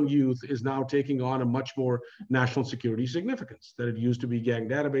assault on youth is now taking on a much more national security significance. That it used to be gang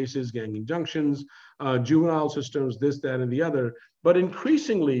databases, gang injunctions, juvenile systems, this, that, and the other, but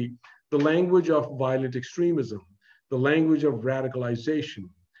increasingly the language of violent extremism, the language of radicalization,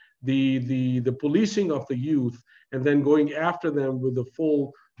 the policing of the youth, and then going after them with the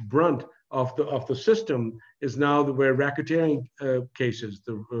full brunt of the system is now where racketeering cases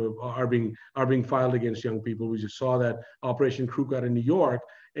are being filed against young people. We just saw that Operation Crew Cut in New York,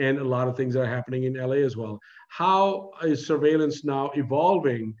 and a lot of things are happening in LA as well. How is surveillance now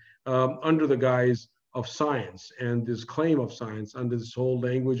evolving under the guise of science and this claim of science, under this whole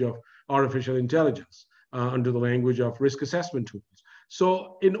language of artificial intelligence, under the language of risk assessment tools?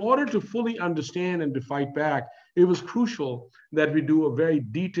 So in order to fully understand and to fight back, it was crucial that we do a very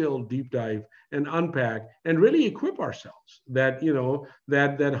detailed deep dive and unpack and really equip ourselves that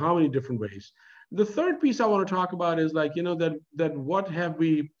how many different ways. The third piece I want to talk about is what kind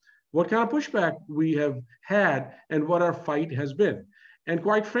of pushback we have had and what our fight has been. And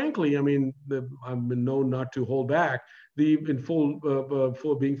quite frankly, I've been known not to hold back. Being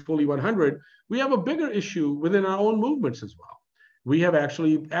fully 100, we have a bigger issue within our own movements as well. We have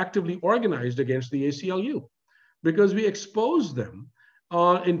actually actively organized against the ACLU because we exposed them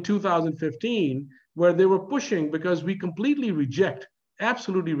in 2015, where they were pushing, because we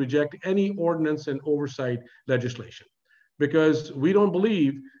absolutely reject any ordinance and oversight legislation, because we don't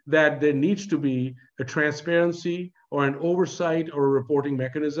believe that there needs to be a transparency or an oversight or a reporting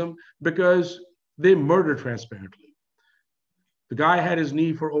mechanism, because they murder transparently. The guy had his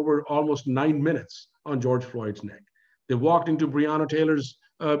knee for over almost 9 minutes on George Floyd's neck. They walked into Breonna Taylor's,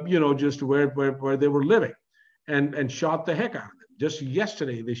 just where they were living, and shot the heck out of them. Just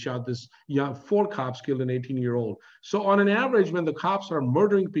yesterday, they shot this 4 cops killed an 18-year-old. So on an average, when the cops are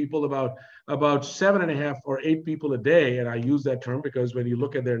murdering people, about 7.5 or 8 people a day, and I use that term because when you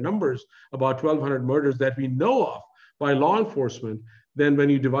look at their numbers, about 1,200 murders that we know of by law enforcement, then when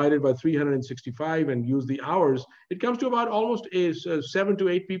you divide it by 365 and use the hours, it comes to about almost 7 to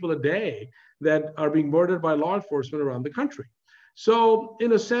 8 people a day that are being murdered by law enforcement around the country. So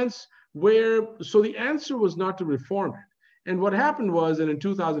in a sense, so the answer was not to reform it. And what happened was that in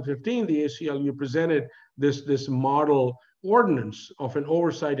 2015, the ACLU presented this model ordinance of an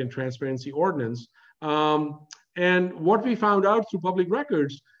oversight and transparency ordinance. And what we found out through public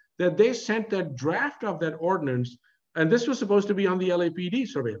records, that they sent that draft of that ordinance, and this was supposed to be on the LAPD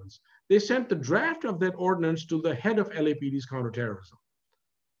surveillance. They sent the draft of that ordinance to the head of LAPD's counterterrorism,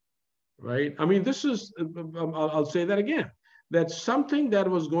 right? I mean, this is, I'll say that again. That's something that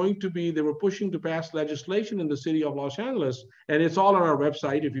was going to be, they were pushing to pass legislation in the city of Los Angeles, and it's all on our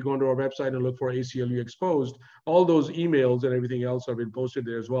website. If you go onto our website and look for ACLU Exposed, all those emails and everything else have been posted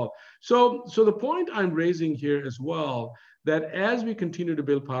there as well. So the point I'm raising here as well, that as we continue to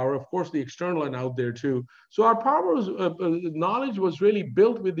build power, of course, the external and out there too. So our power was, knowledge was really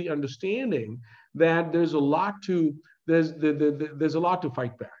built with the understanding that there's a lot to, there's a lot to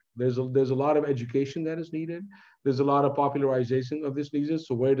fight back. There's a lot of education that is needed. There's a lot of popularization of this needed.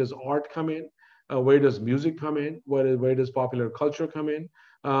 So where does art come in? Where does music come in? Where does popular culture come in?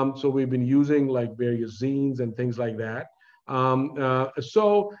 So we've been using like various zines and things like that.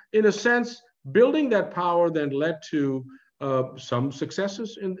 So in a sense, building that power then led to some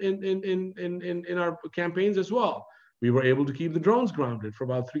successes in our campaigns as well. We were able to keep the drones grounded for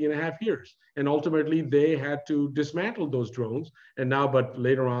about 3.5 years. And ultimately they had to dismantle those drones. And now, but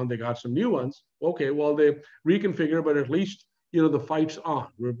later on, they got some new ones. Okay, well, they reconfigure, but at least, the fight's on.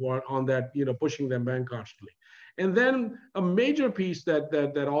 We're on that, pushing them back constantly. And then a major piece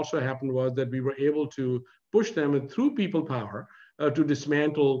that also happened was that we were able to push them through people power to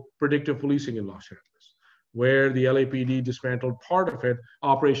dismantle predictive policing in Los Angeles, where the LAPD dismantled part of it,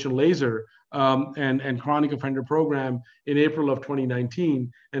 Operation Laser, and chronic offender program in April of 2019.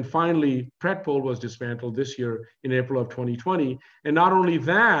 And finally, PredPol was dismantled this year in April of 2020. And not only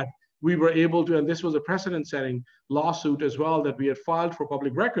that, we were able to, and this was a precedent-setting lawsuit as well that we had filed for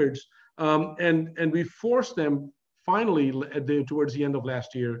public records, and we forced them finally towards the end of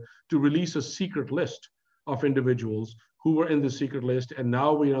last year to release a secret list of individuals who were in the secret list. And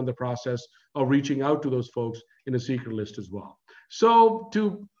now we're in the process of reaching out to those folks in a secret list as well. So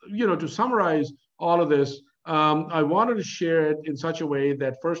to summarize all of this, I wanted to share it in such a way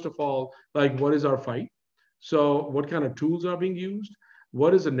that, first of all, like, what is our fight? So what kind of tools are being used?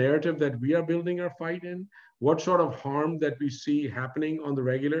 What is the narrative that we are building our fight in? What sort of harm that we see happening on the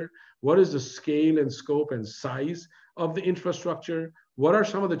regular? What is the scale and scope and size of the infrastructure? What are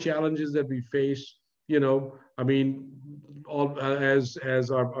some of the challenges that we face? I mean, all as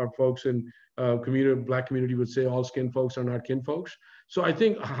our folks in Black community would say, all skin folks are not kin folks. So I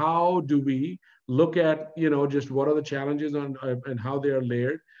think, how do we look at, just what are the challenges and how they are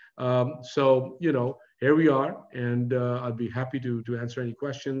layered? So here we are, and I'll be happy to answer any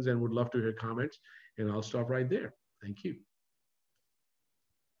questions and would love to hear comments, and I'll stop right there. Thank you.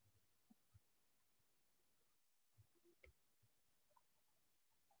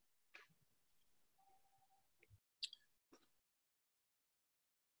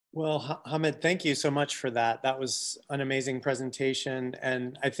 Well, Hamid, thank you so much for that. That was an amazing presentation.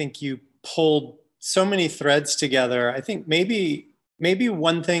 And I think you pulled so many threads together. I think maybe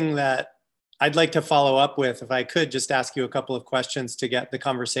one thing that I'd like to follow up with, if I could just ask you a couple of questions to get the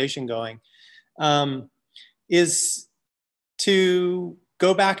conversation going, is to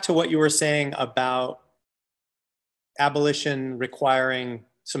go back to what you were saying about abolition requiring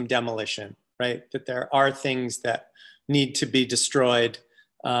some demolition, right? That there are things that need to be destroyed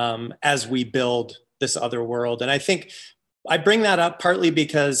as we build this other world. And I think I bring that up partly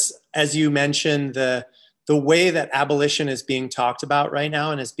because, as you mentioned, the way that abolition is being talked about right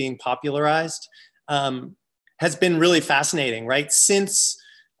now and is being popularized has been really fascinating, right? Since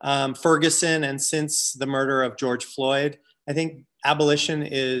Ferguson and since the murder of George Floyd, I think abolition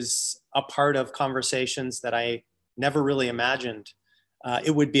is a part of conversations that I never really imagined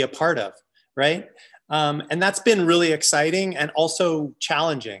it would be a part of, right? And that's been really exciting and also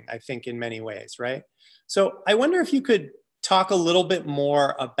challenging, I think, in many ways, right? So I wonder if you could talk a little bit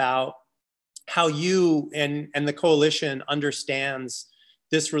more about how you and the coalition understands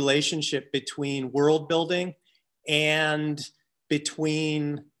this relationship between world building and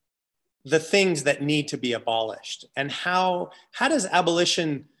between the things that need to be abolished. And how does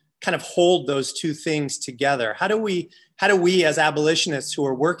abolition kind of hold those two things together? How do we as abolitionists who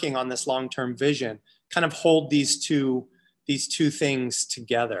are working on this long-term vision kind of hold these two things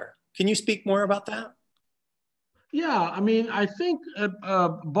together? Can you speak more about that? Yeah, I mean, I think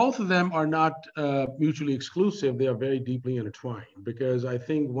both of them are not mutually exclusive. They are very deeply intertwined, because I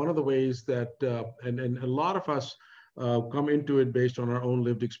think one of the ways that, and a lot of us come into it based on our own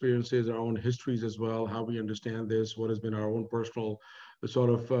lived experiences, our own histories as well, how we understand this, what has been our own personal sort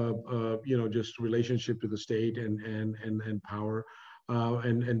of, just relationship to the state and power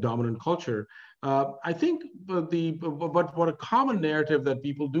and dominant culture. I think but what a common narrative that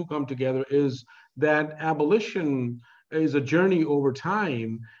people do come together is that abolition is a journey over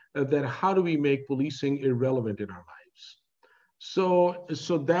time, that how do we make policing irrelevant in our lives? So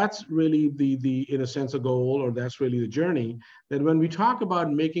that's really the in a sense a goal, or that's really the journey, that when we talk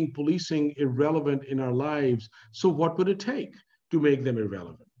about making policing irrelevant in our lives, so what would it take to make them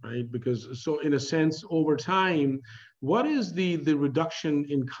irrelevant, right? Because so in a sense over time, what is the reduction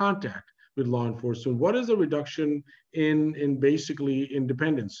in contact with law enforcement? What is the reduction in basically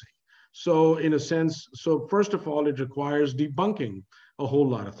independency? So in a sense, so first of all, it requires debunking a whole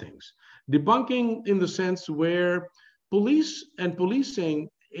lot of things. Debunking in the sense where police and policing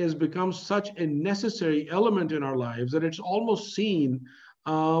has become such a necessary element in our lives that it's almost seen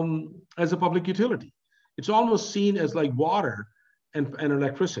as a public utility. It's almost seen as like water and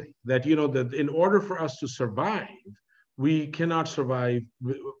electricity, that, that in order for us to survive, we cannot survive,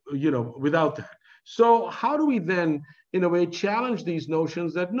 without that. So how do we then, in a way, challenge these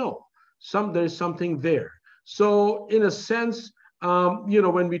notions that no, there's something there. So in a sense,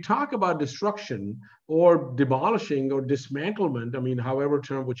 when we talk about destruction or demolishing or dismantlement, I mean,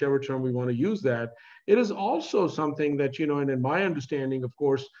 whichever term we want to use that, it is also something that, and in my understanding, of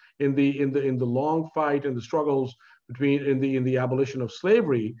course, in the long fight and the struggles between in the abolition of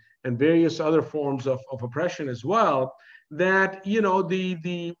slavery and various other forms of oppression as well, that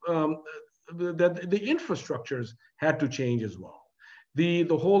the infrastructures had to change as well. The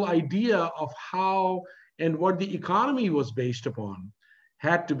whole idea of how and what the economy was based upon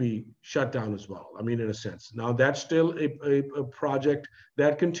had to be shut down as well. I mean, in a sense. Now that's still a project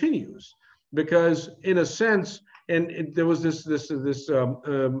that continues, because in a sense, and there was this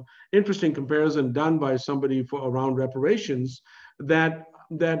interesting comparison done by somebody around reparations, that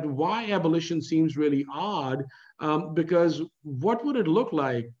why abolition seems really odd, because what would it look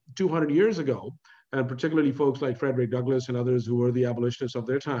like 200 years ago, and particularly folks like Frederick Douglass and others who were the abolitionists of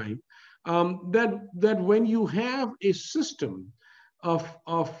their time, that when you have a system of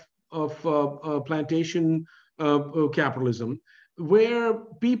plantation capitalism, where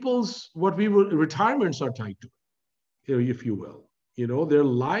people's retirements are tied to it, if you will. Their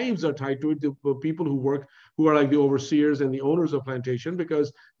lives are tied to it. The people who work, who are like the overseers and the owners of plantation,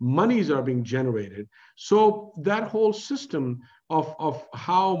 because monies are being generated. So that whole system of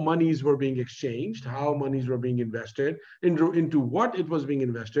how monies were being exchanged, how monies were being invested, into what it was being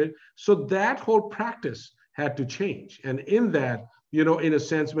invested. So that whole practice had to change. And in that, in a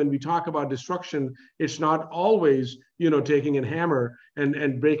sense, when we talk about destruction, it's not always, taking a hammer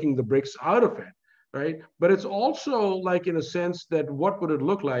and breaking the bricks out of it. Right. But it's also like, in a sense, that what would it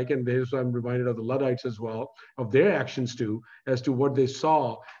look like? And there's, I'm reminded of the Luddites as well, of their actions too, as to what they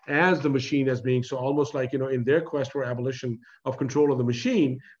saw as the machine as being so almost like, in their quest for abolition of control of the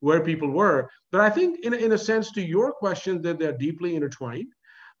machine, where people were. But I think in a sense, to your question, that they're deeply intertwined,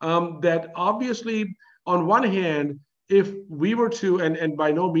 that obviously on one hand, if we were to, and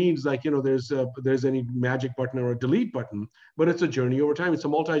by no means like, there's any magic button or a delete button, but it's a journey over time. It's a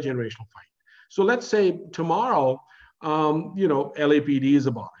multi-generational fight. So let's say tomorrow, LAPD is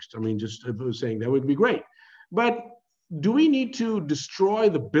abolished. I mean, just saying that would be great. But do we need to destroy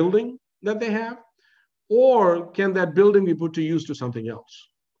the building that they have? Or can that building be put to use to something else?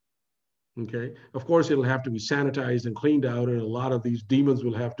 Okay. Of course, it'll have to be sanitized and cleaned out, and a lot of these demons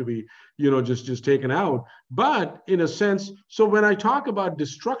will have to be, just taken out. But in a sense, so when I talk about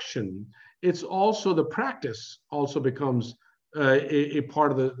destruction, it's also the practice also becomes a part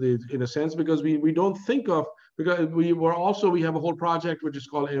of the in a sense, because we don't think of, because we have a whole project which is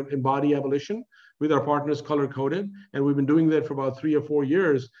called Embody Abolition with our partners Color Coded, and we've been doing that for about 3 or 4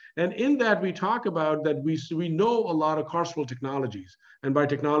 years. And in that we talk about that we know a lot of carceral technologies, and by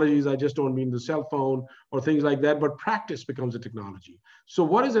technologies I just don't mean the cell phone or things like that, but practice becomes a technology. So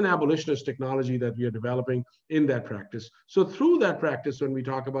what is an abolitionist technology that we are developing in that practice? So through that practice, when we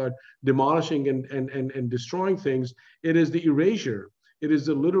talk about demolishing and destroying things, it is the erasure. It is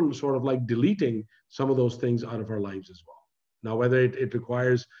the literal sort of like deleting some of those things out of our lives as well. Now, whether it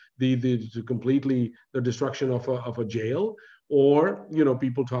requires the destruction of a jail, or,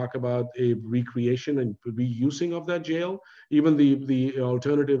 people talk about a recreation and reusing of that jail. Even the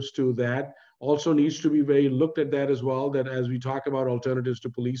alternatives to that also needs to be very looked at that as well, that as we talk about alternatives to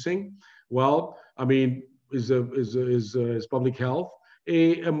policing, well, I mean, is public health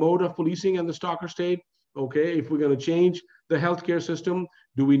a mode of policing in the stalker state? Okay, if we're going to change the healthcare system,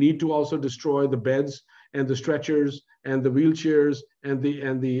 do we need to also destroy the beds and the stretchers and the wheelchairs and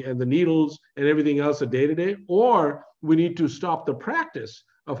the needles and everything else a day to day? Or we need to stop the practice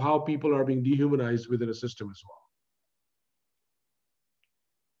of how people are being dehumanized within a system as well?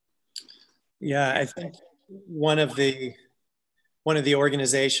 Yeah, I think one of the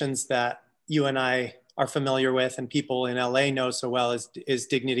organizations that you and I are familiar with and people in LA know so well is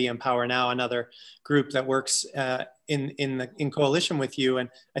Dignity and Power Now, another group that works in coalition with you. And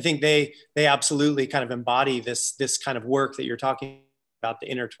I think they absolutely kind of embody this kind of work that you're talking about, the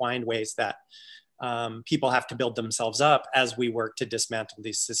intertwined ways that people have to build themselves up as we work to dismantle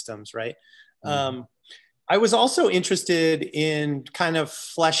these systems, right? Mm-hmm. I was also interested in kind of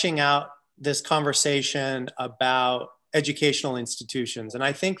fleshing out this conversation about educational institutions. And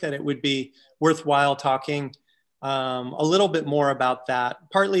I think that it would be worthwhile talking a little bit more about that,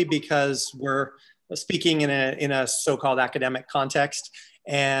 partly because we're speaking in a so-called academic context.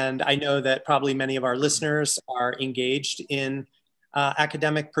 And I know that probably many of our listeners are engaged in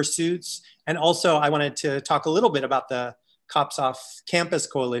academic pursuits. And also I wanted to talk a little bit about the Cops Off Campus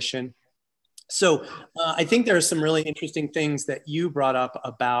Coalition. So I think there are some really interesting things that you brought up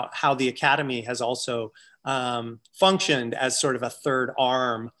about how the academy has also functioned as sort of a third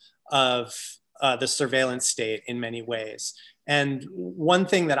arm of the surveillance state in many ways. And one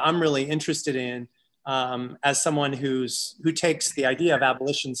thing that I'm really interested in as someone who takes the idea of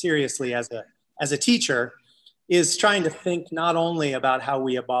abolition seriously as a teacher is trying to think not only about how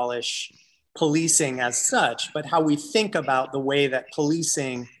we abolish policing as such, but how we think about the way that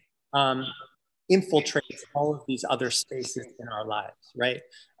policing infiltrates all of these other spaces in our lives, right?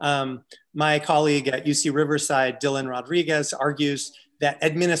 My colleague at UC Riverside, Dylan Rodriguez, argues that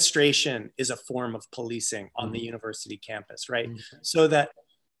administration is a form of policing on the university campus, right? Mm-hmm. So that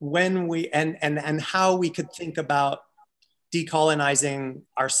when we, and how we could think about decolonizing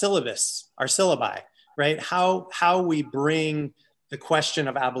our syllabi, right? How we bring the question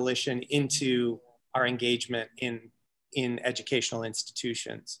of abolition into our engagement in educational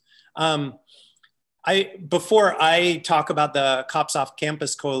institutions. Before I talk about the Cops Off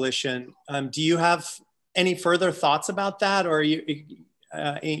Campus Coalition, do you have any further thoughts about that, or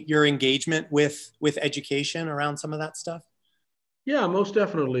your engagement with education around some of that stuff? Yeah, most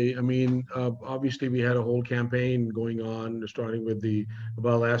definitely. I mean, obviously we had a whole campaign going on, starting with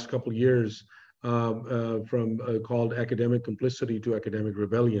about the last couple of years, from called Academic Complicity to Academic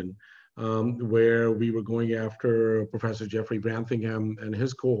Rebellion, where we were going after Professor Jeffrey Brantingham and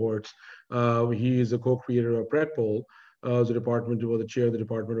his cohorts. He is a co-creator of PredPol, the chair of the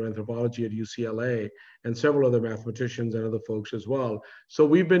Department of Anthropology at UCLA, and several other mathematicians and other folks as well. So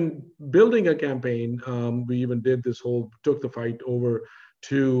we've been building a campaign. We even took the fight over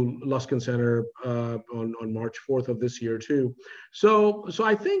to Luskin Center on March 4th of this year too. So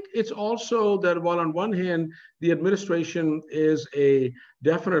I think it's also that while on one hand, the administration is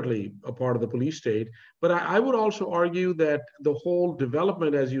definitely a part of the police state, but I would also argue that the whole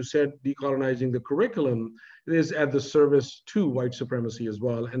development, as you said, decolonizing the curriculum, is at the service to white supremacy as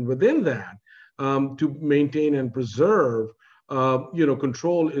well. And within that, to maintain and preserve,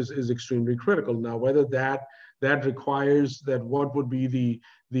 control is extremely critical. Now, whether that requires that what would be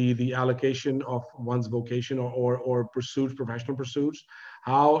the allocation of one's vocation or pursuits, professional pursuits,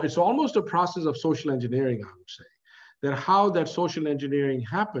 how it's almost a process of social engineering, I would say, that how that social engineering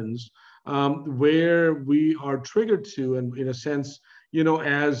happens, where we are triggered to, and in a sense,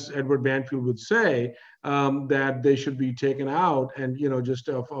 as Edward Banfield would say, that they should be taken out and, just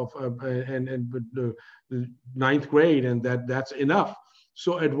of the ninth grade, and that's enough.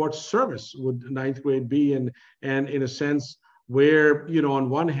 So at what service would ninth grade be? And in a sense where, on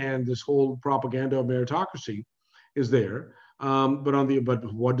one hand, this whole propaganda of meritocracy is there,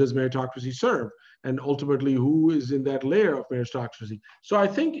 but what does meritocracy serve? And ultimately, who is in that layer of meritocracy? So I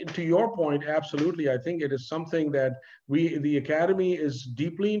think, to your point, absolutely, I think it is something that the academy is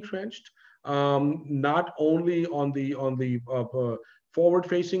deeply entrenched, not only on the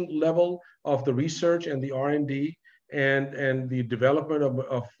forward-facing level of the research and the R&D and the development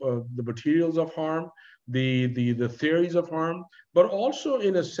of the materials of harm, the theories of harm, but also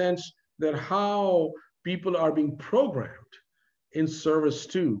in a sense that how people are being programmed in service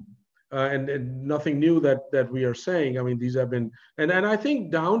to and nothing new that we are saying. I mean, these have been, and I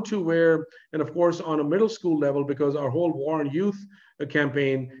think down to where, and of course on a middle school level, because our whole War on Youth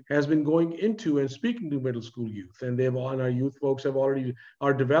campaign has been going into and speaking to middle school youth, and our youth folks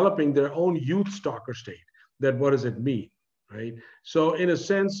are developing their own youth stalker state. That what does it mean, right? So in a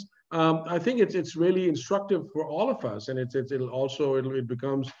sense, I think it's really instructive for all of us, and it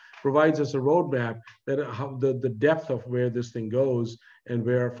provides us a roadmap that how the depth of where this thing goes and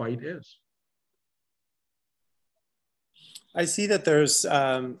where our fight is. I see that there's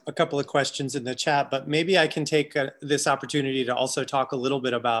a couple of questions in the chat, but maybe I can take this opportunity to also talk a little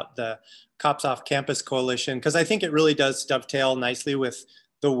bit about the Cops Off Campus Coalition, because I think it really does dovetail nicely with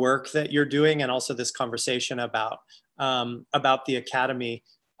the work that you're doing and also this conversation about the academy.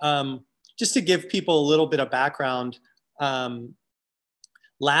 Just to give people a little bit of background,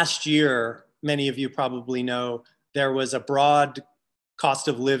 last year, many of you probably know, there was a broad cost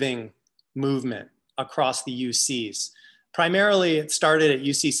of living movement across the UCs. Primarily, it started at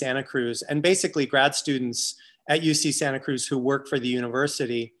UC Santa Cruz, and basically grad students at UC Santa Cruz who work for the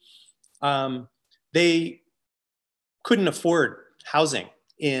university, they couldn't afford housing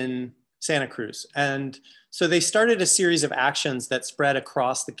in Santa Cruz. And so they started a series of actions that spread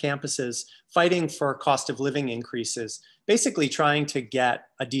across the campuses, fighting for cost of living increases, basically trying to get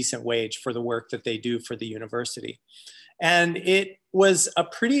a decent wage for the work that they do for the university. And it was a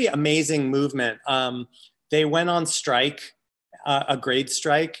pretty amazing movement. They went on strike, a grade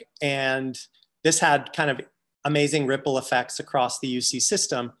strike, and this had kind of amazing ripple effects across the UC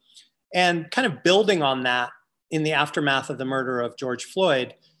system. And kind of building on that, in the aftermath of the murder of George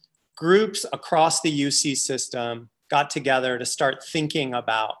Floyd, groups across the UC system got together to start thinking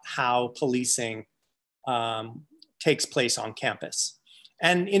about how policing takes place on campus.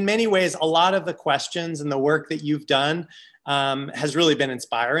 And in many ways, a lot of the questions and the work that you've done has really been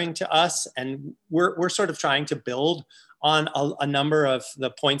inspiring to us. And we're sort of trying to build on a number of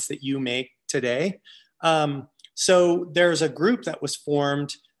the points that you make today. So there's a group that was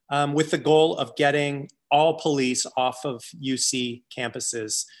formed with the goal of getting all police off of UC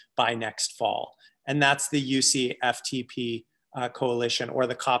campuses by next fall. And that's the UC FTP Coalition, or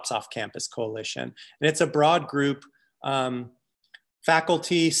the Cops Off Campus Coalition. And it's a broad group,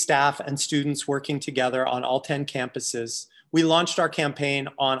 faculty, staff, and students working together on all 10 campuses. We launched our campaign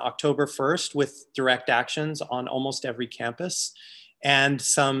on October 1st with direct actions on almost every campus and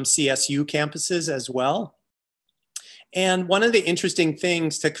some CSU campuses as well. And one of the interesting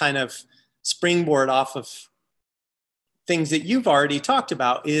things to kind of springboard off of things that you've already talked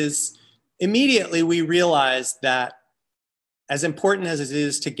about is immediately we realized that as important as it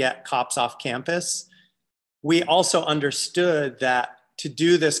is to get cops off campus, we also understood that to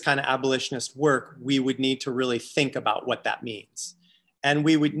do this kind of abolitionist work, we would need to really think about what that means. And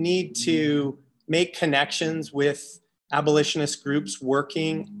we would need to make connections with abolitionist groups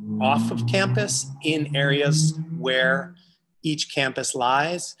working off of campus in areas where each campus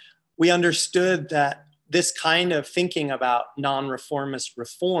lies. We understood that this kind of thinking about non-reformist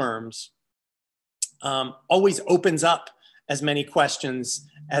reforms always opens up as many questions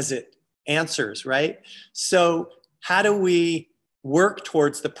as it answers, right? So how do we work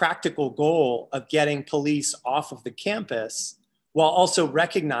towards the practical goal of getting police off of the campus while also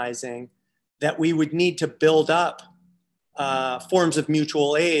recognizing that we would need to build up forms of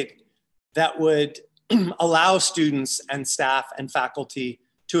mutual aid that would allow students and staff and faculty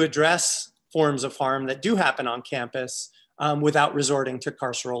to address forms of harm that do happen on campus without resorting to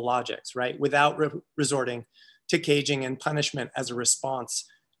carceral logics, right? Without resorting to caging and punishment as a response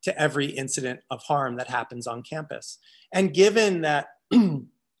to every incident of harm that happens on campus. And given that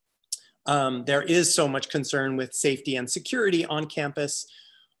there is so much concern with safety and security on campus,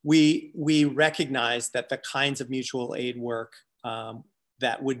 we recognize that the kinds of mutual aid work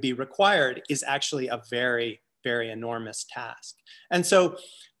that would be required is actually a very, very enormous task. And so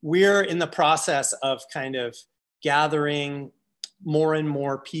we're in the process of kind of gathering more and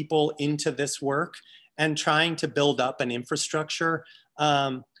more people into this work and trying to build up an infrastructure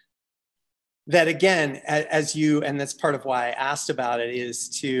that, again, as you, and that's part of why I asked about it, is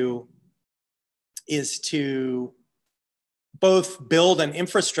to both build an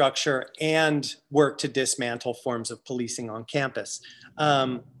infrastructure and work to dismantle forms of policing on campus.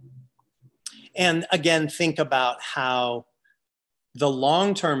 And again, think about how the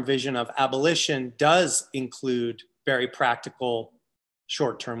long-term vision of abolition does include very practical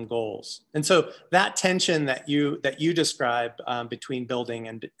short-term goals. And so that tension that you describe between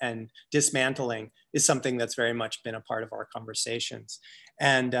building and dismantling is something that's very much been a part of our conversations.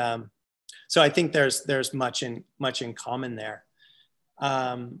 And so I think there's much in common there.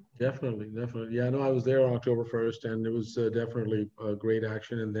 Definitely. Yeah, no, I was there on October 1st, and it was definitely a great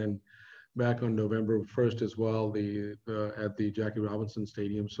action. And then back on November 1st as well, at the Jackie Robinson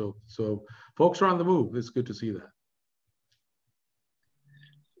Stadium. So folks are on the move. It's good to see that.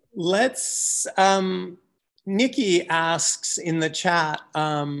 Let's, Nikki asks in the chat,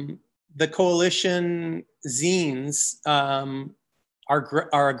 the coalition zines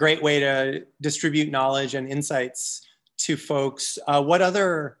are a great way to distribute knowledge and insights to folks. What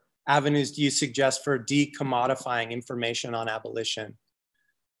other avenues do you suggest for decommodifying information on abolition?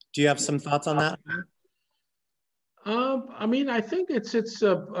 Do you have some thoughts on that? I mean, I think it's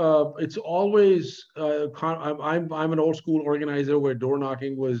always I'm an old school organizer where door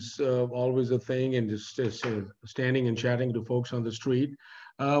knocking was always a thing, and just standing and chatting to folks on the street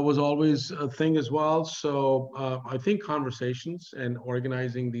was always a thing as well. So I think conversations and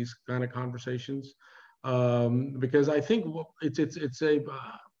organizing these kind of conversations, because I think it's a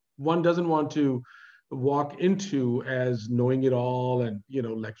one doesn't want to walk into as knowing it all and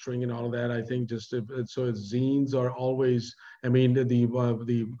lecturing and all of that. I think zines are always, I mean,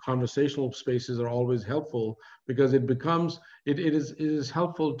 the conversational spaces are always helpful, because it is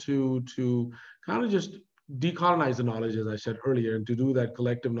helpful to kind of just decolonize the knowledge, as I said earlier, and to do that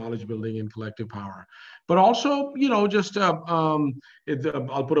collective knowledge building and collective power. But also, just I'll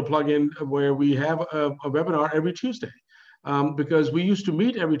put a plug in where we have a webinar every Tuesday, because we used to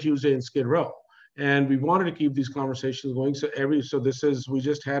meet every Tuesday in Skid Row. And we wanted to keep these conversations going. We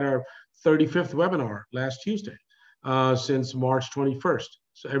just had our 35th webinar last Tuesday since March 21st.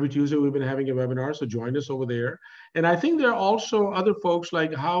 So every Tuesday we've been having a webinar, so join us over there. And I think there are also other folks,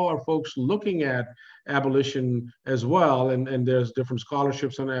 like how are folks looking at abolition as well? And there's different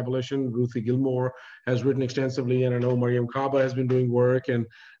scholarships on abolition. Ruthie Gilmore has written extensively, and I know Mariam Kaba has been doing work, and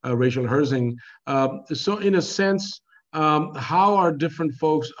Rachel Herzing. So in a sense, how are different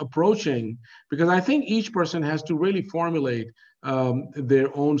folks approaching? Because I think each person has to really formulate their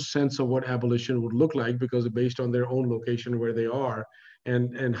own sense of what abolition would look like, because based on their own location where they are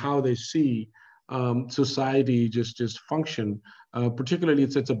and how they see society just function. Particularly,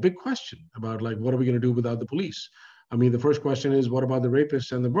 it's a big question about, like, what are we going to do without the police? I mean, the first question is, what about the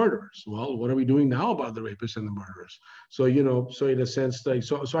rapists and the murderers? Well, what are we doing now about the rapists and the murderers? So so in a sense,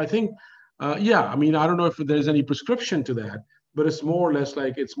 so I think. Yeah, I mean, I don't know if there's any prescription to that, but it's more or less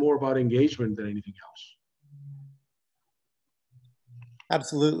like it's more about engagement than anything else.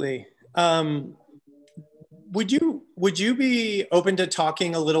 Absolutely. Would you be open to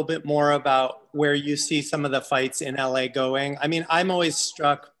talking a little bit more about where you see some of the fights in LA going? I mean, I'm always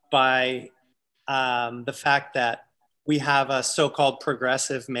struck by the fact that we have a so-called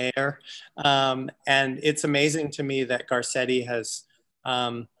progressive mayor, and it's amazing to me that Garcetti has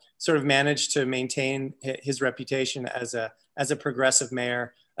sort of managed to maintain his reputation as a progressive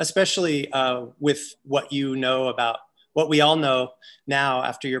mayor, especially with what what we all know now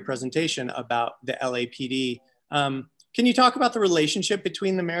after your presentation about the LAPD. Can you talk about the relationship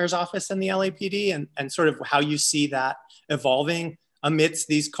between the mayor's office and the LAPD, and sort of how you see that evolving amidst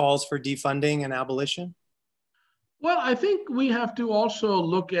these calls for defunding and abolition? Well, I think we have to also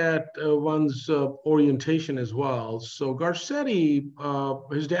look at one's orientation as well. So Garcetti,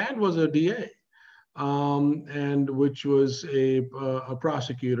 his dad was a DA, and which was a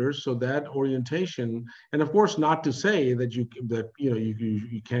prosecutor. So that orientation, and of course, not to say that you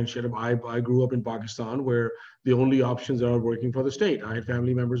can't shut up. I grew up in Pakistan, where the only options are working for the state. I had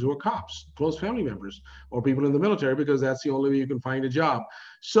family members who were cops, close family members, or people in the military, because that's the only way you can find a job.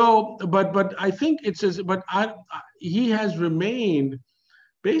 So, but I think he has remained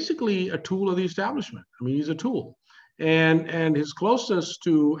basically a tool of the establishment. I mean, he's a tool. And his closeness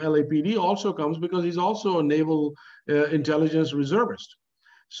to LAPD also comes because he's also a naval intelligence reservist.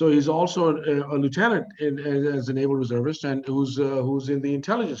 So he's also a lieutenant as a naval reservist, and who's in the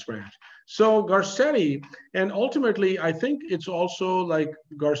intelligence branch. So Garcetti, and ultimately, I think it's also like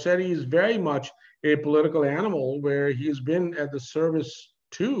Garcetti is very much a political animal, where he's been at the service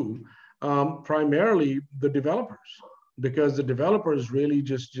to primarily the developers, because the developers really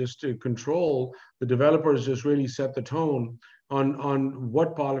just control. The developers just really set the tone on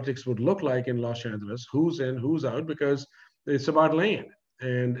what politics would look like in Los Angeles, who's in, who's out, because it's about land.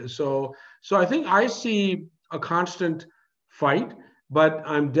 And so I think I see a constant fight, but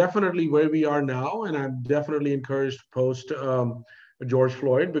I'm definitely where we are now, and I'm definitely encouraged post George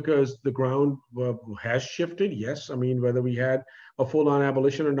Floyd, because the ground has shifted. Yes, I mean, whether we had a full-on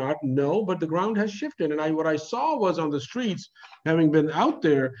abolition or not, no, but the ground has shifted. And what I saw was on the streets, having been out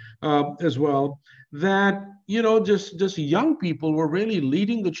there as well, that just young people were really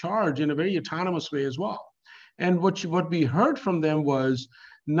leading the charge in a very autonomous way as well. And what we heard from them was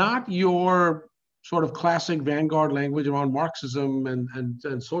not your sort of classic vanguard language around Marxism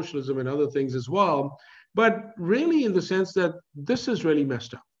and socialism and other things as well, but really in the sense that this is really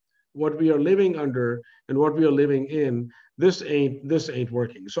messed up. What we are living under and what we are living in, this ain't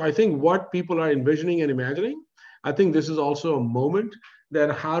working. So I think what people are envisioning and imagining, I think this is also a moment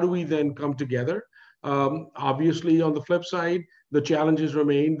that how do we then come together? Obviously, on the flip side, the challenges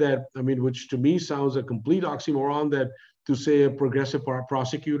remain that, I mean, which to me sounds a complete oxymoron, that to say a progressive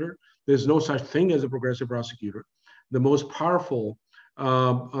prosecutor, there's no such thing as a progressive prosecutor. The most powerful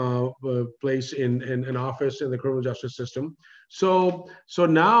place in an office in the criminal justice system. So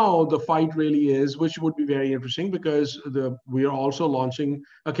now the fight really is, which would be very interesting because we are also launching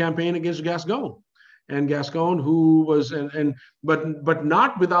a campaign against Gascon. And Gascon, who was, but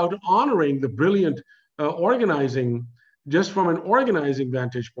not without honoring the brilliant organizing, just from an organizing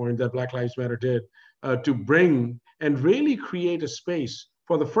vantage point that Black Lives Matter did, to bring and really create a space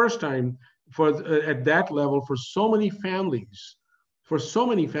for the first time at that level for so many families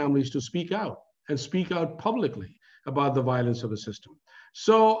to speak out and speak out publicly about the violence of the system.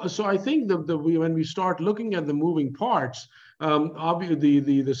 So I think when we start looking at the moving parts, obviously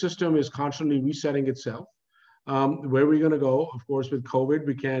the system is constantly resetting itself. Where we're going to go, of course, with COVID,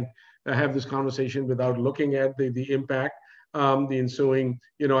 we can't have this conversation without looking at the impact, the ensuing,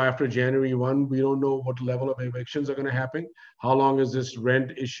 after January 1, we don't know what level of evictions are going to happen. How long is this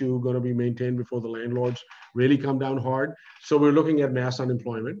rent issue going to be maintained before the landlords really come down hard? So we're looking at mass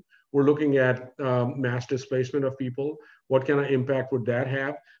unemployment. We're looking at mass displacement of people. What kind of impact would that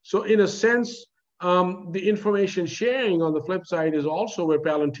have? So in a sense, the information sharing on the flip side is also where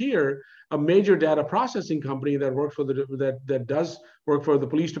Palantir, a major data processing company that works for that does work for the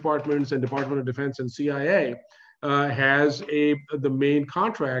police departments and Department of Defense and CIA, has the main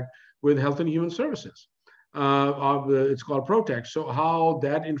contract with Health and Human Services. It's called Protect. So how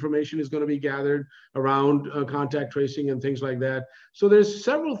that information is going to be gathered around contact tracing and things like that. So there's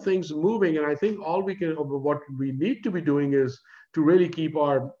several things moving, and I think what we need to be doing is to really keep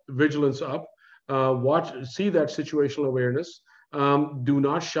our vigilance up, see that situational awareness, do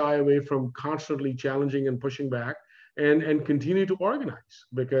not shy away from constantly challenging and pushing back, and continue to organize,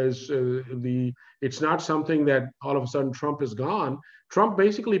 because it's not something that all of a sudden Trump is gone. Trump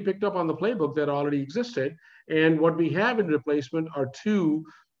basically picked up on the playbook that already existed, and what we have in replacement are two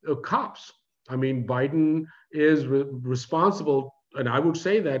cops. I mean, Biden is responsible, and I would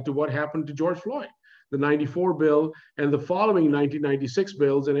say that, to what happened to George Floyd. The 94 bill and the following 1996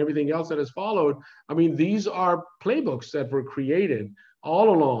 bills and everything else that has followed. I mean, these are playbooks that were created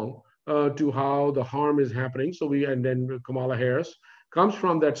all along to how the harm is happening. And then Kamala Harris comes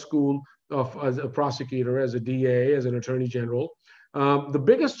from that school as a prosecutor, as a DA, as an attorney general. The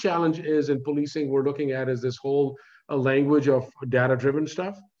biggest challenge is in policing we're looking at is this whole language of data-driven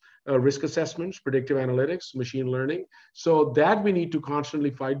stuff. Risk assessments, predictive analytics, machine learning. So that we need to constantly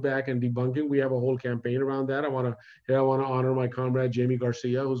fight back and debunking. We have a whole campaign around that. I want to honor my comrade Jamie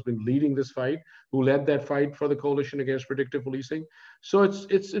Garcia, who's been leading this fight, who led that fight for the Coalition Against Predictive Policing. So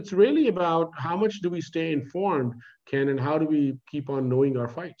it's really about how much do we stay informed, Ken, and how do we keep on knowing our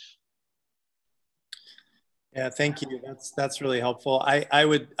fights. Yeah, thank you. That's really helpful. I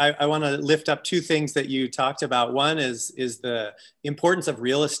want to lift up two things that you talked about. One is the importance of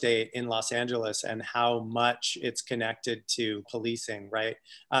real estate in Los Angeles and how much it's connected to policing, right?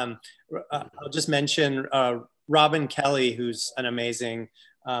 I'll just mention Robin Kelly, who's an amazing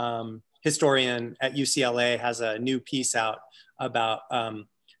historian at UCLA, has a new piece out about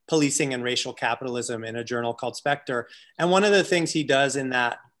policing and racial capitalism in a journal called Spectre. And one of the things he does in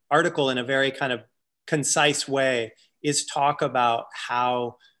that article, in a very kind of concise way, is talk about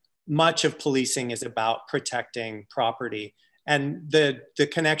how much of policing is about protecting property. And the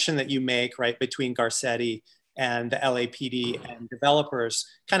connection that you make, right, between Garcetti and the LAPD and developers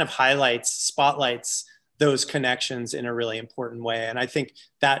kind of spotlights those connections in a really important way. And I think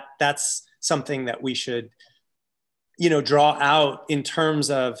that that's something that we should, draw out in terms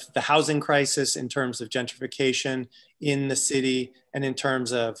of the housing crisis, in terms of gentrification in the city, and in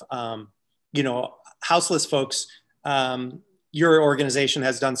terms of, houseless folks. Your organization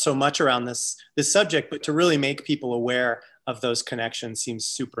has done so much around this subject, but to really make people aware of those connections seems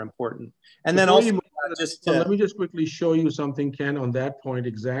super important. And then also, let me just quickly show you something, Ken, on that point,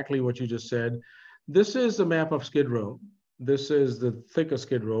 exactly what you just said. This is the map of Skid Row. This is the thick of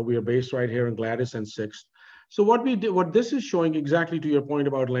Skid Row. We are based right here in Gladys and 6th. So what this is showing, exactly to your point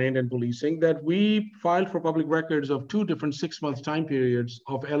about land and policing, that we filed for public records of 2 different 6-month time periods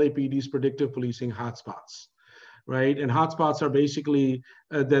of LAPD's predictive policing hotspots. right? And hotspots are basically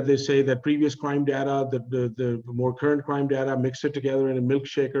that they say that previous crime data, the more current crime data, mix it together in a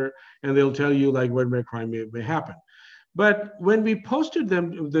milkshaker, and they'll tell you like where crime may happen. But when we posted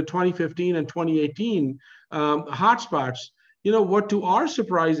them, the 2015 and 2018 hotspots, what to our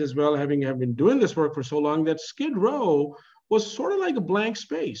surprise as well, having been doing this work for so long, that Skid Row was sort of like a blank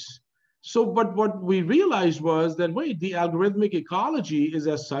space. So, but what we realized was that, wait, the algorithmic ecology is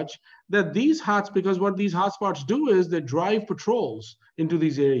as such that because what these hotspots do is they drive patrols into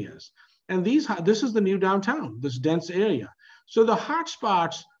these areas. And this is the new downtown, this dense area. So the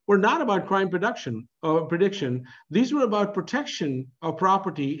hotspots were not about crime prediction. These were about protection of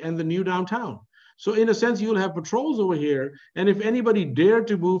property and the new downtown. So in a sense, you'll have patrols over here. And if anybody dared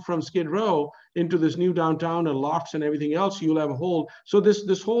to move from Skid Row into this new downtown and lofts and everything else, you'll have a whole, so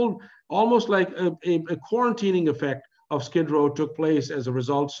this whole, almost like a quarantining effect of Skid Row took place as a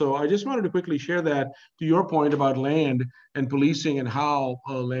result. So I just wanted to quickly share that to your point about land and policing and how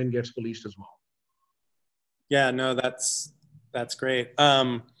land gets policed as well. Yeah, no, that's great.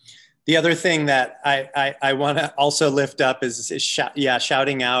 The other thing that I want to also lift up is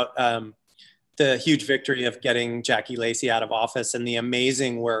shouting out the huge victory of getting Jackie Lacey out of office and the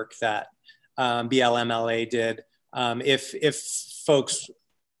amazing work that BLMLA did. If folks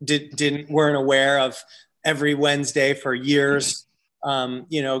weren't aware of, every Wednesday for years,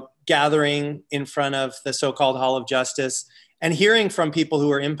 gathering in front of the so-called Hall of Justice and hearing from people who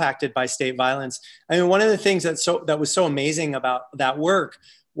were impacted by state violence. I mean, one of the things that was so amazing about that work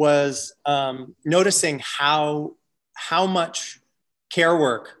was noticing how much care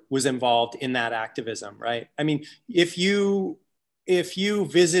work was involved in that activism, right? I mean, if you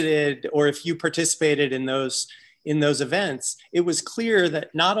visited or if you participated in those events, it was clear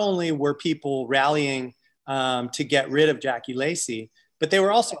that not only were people rallying to get rid of Jackie Lacey, but they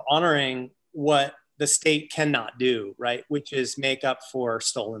were also honoring what the state cannot do, right? Which is make up for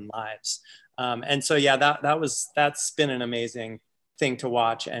stolen lives. And so, yeah, that's been an amazing thing to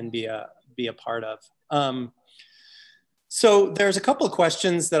watch and be a part of. So there's a couple of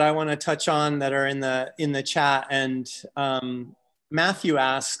questions that I want to touch on that are in the chat. And Matthew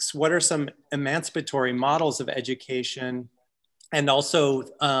asks, what are some emancipatory models of education? And also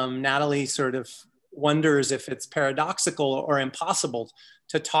Natalie sort of wonders if it's paradoxical or impossible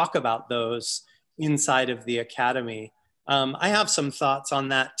to talk about those inside of the academy. I have some thoughts on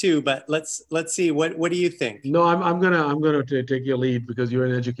that too, but let's see. What do you think? No, I'm gonna take your lead because you're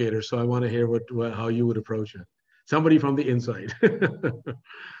an educator, so I want to hear how you would approach it. Somebody from the inside.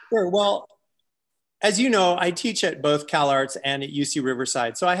 Sure. Well, as you know, I teach at both CalArts and at UC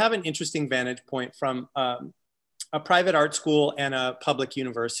Riverside, so I have an interesting vantage point from a private art school and a public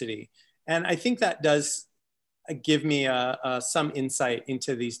university, and I think that does give me some insight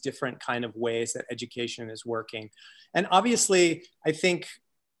into these different kind of ways that education is working. And obviously, I think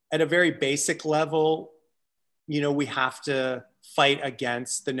at a very basic level, we have to fight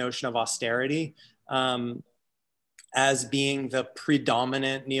against the notion of austerity as being the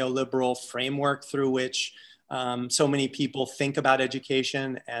predominant neoliberal framework through which so many people think about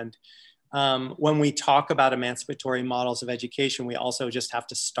education. And when we talk about emancipatory models of education, we also just have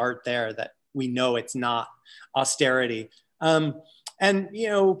to start there, that we know it's not austerity. And,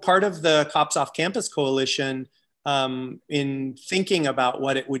 part of the Cops Off Campus Coalition, in thinking about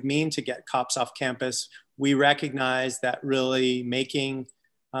what it would mean to get cops off campus, we recognize that really making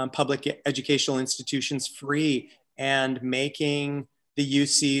public educational institutions free and making the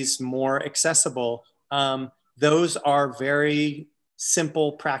UCs more accessible, those are very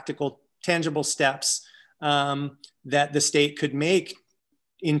simple, practical, tangible steps that the state could make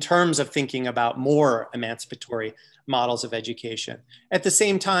in terms of thinking about more emancipatory models of education. At the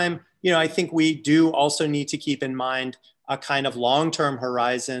same time, I think we do also need to keep in mind a kind of long-term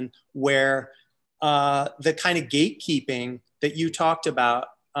horizon where the kind of gatekeeping that you talked about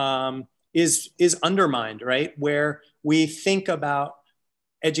is undermined, right? Where we think about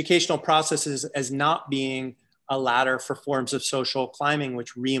educational processes as not being a ladder for forms of social climbing,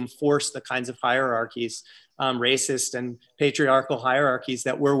 which reinforce the kinds of hierarchies, racist and patriarchal hierarchies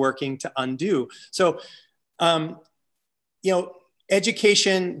that we're working to undo. So,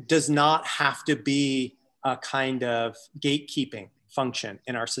 education does not have to be a kind of gatekeeping function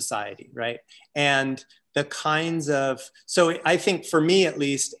in our society, right? And the kinds of, so I think for me at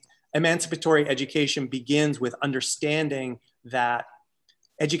least, emancipatory education begins with understanding that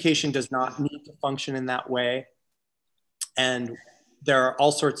education does not need to function in that way. And there are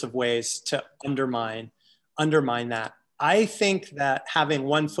all sorts of ways to undermine that. I think that having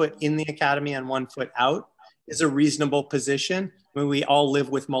one foot in the academy and one foot out is a reasonable position. when we all live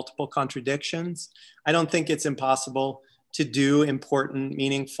with multiple contradictions. I don't think it's impossible to do important,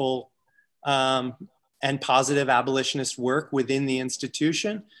 meaningful, and positive abolitionist work within the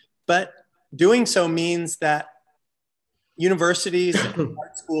institution. But doing so means that universities and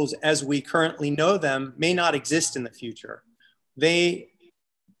art schools as we currently know them may not exist in the future. They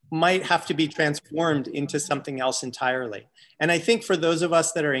might have to be transformed into something else entirely. And I think for those of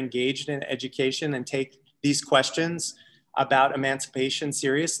us that are engaged in education and take these questions about emancipation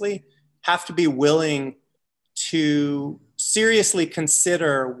seriously, have to be willing to seriously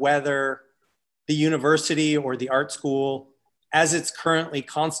consider whether the university or the art school, as it's currently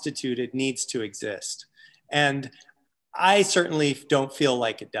constituted, needs to exist. And I certainly don't feel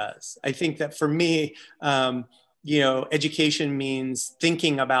like it does. I think that for me, education means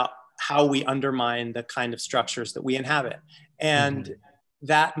thinking about how we undermine the kind of structures that we inhabit. And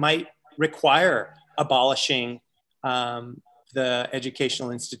that might require abolishing the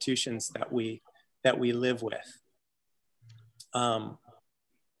educational institutions that we live with.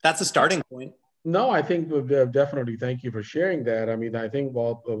 That's a starting point. No, I think definitely. Thank you for sharing that. I mean, I think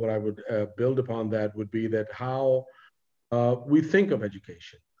what I would build upon that would be that how we think of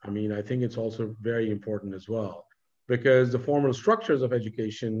education. I mean, I think it's also very important as well, because the formal structures of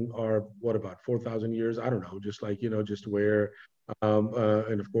education are, what, about 4,000 years? I don't know, just like, just where,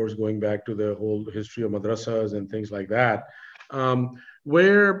 and of course, going back to the whole history of madrasas and things like that,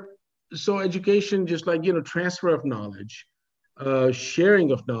 so education, just like, transfer of knowledge,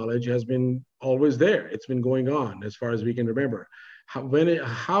 sharing of knowledge has been always there. It's been going on as far as we can remember.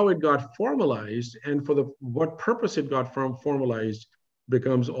 How it got formalized and for what purpose it got formalized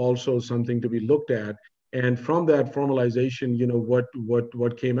becomes also something to be looked at. And from that formalization,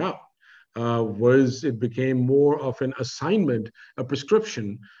 what came out was it became more of an assignment, a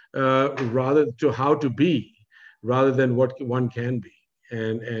prescription, rather to how to be, rather than what one can be.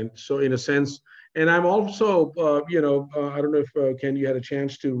 And so in a sense, and I'm also, I don't know if, Ken, you had a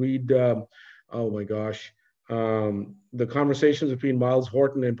chance to read, oh my gosh, the conversations between Miles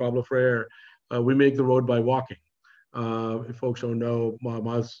Horton and Pablo Freire, We Make the Road by Walking. If folks don't know,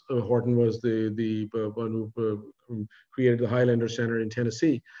 Miles Horton was the one who created the Highlander Center in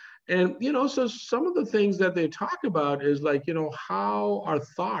Tennessee. And, so some of the things that they talk about is like, how our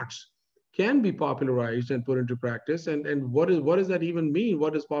thoughts can be popularized and put into practice. And what does that even mean?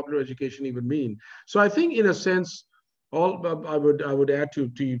 What does popular education even mean? So I think in a sense, I would add to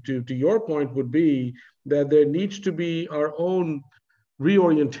your point would be that there needs to be our own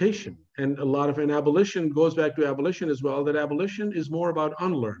reorientation. And abolition goes back to abolition as well, that abolition is more about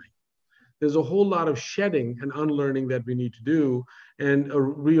unlearning. There's a whole lot of shedding and unlearning that we need to do, and a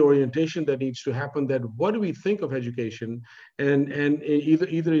reorientation that needs to happen, that what do we think of education, and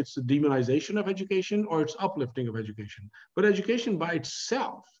either it's the demonization of education or it's uplifting of education. But education by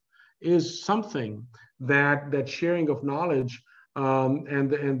itself is something that sharing of knowledge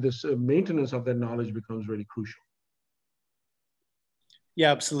and this maintenance of that knowledge becomes really crucial.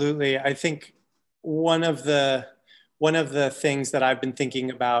 Yeah, absolutely. I think one of the things that I've been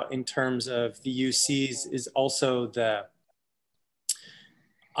thinking about in terms of the UCs is also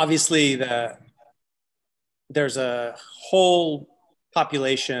there's a whole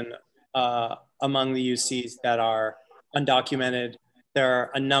population among the UCs that are undocumented. There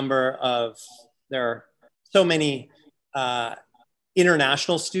are so many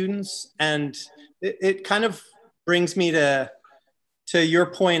international students, and it kind of brings me to your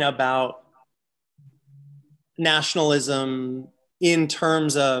point about nationalism in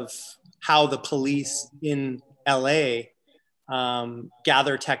terms of how the police in LA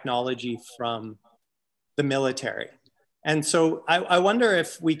gather technology from the military. And so I wonder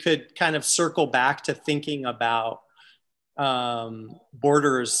if we could kind of circle back to thinking about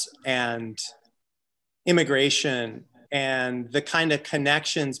borders and immigration and the kind of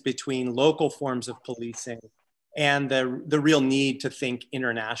connections between local forms of policing and the real need to think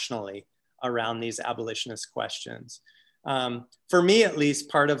internationally around these abolitionist questions. For me, at least,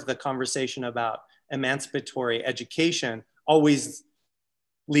 part of the conversation about emancipatory education always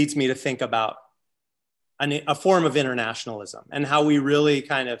leads me to think about a form of internationalism and how we really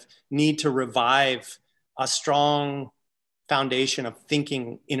kind of need to revive a strong foundation of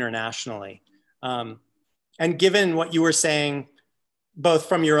thinking internationally. And given what you were saying, both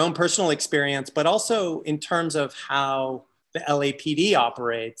from your own personal experience, but also in terms of how the LAPD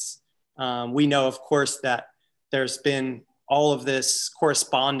operates, we know, of course, that there's been all of this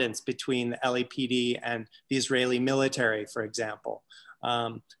correspondence between the LAPD and the Israeli military, for example,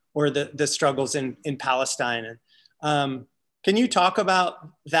 or the struggles in Palestine. Can you talk about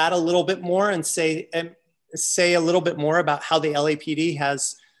that a little bit more and say, say a little bit more about how the LAPD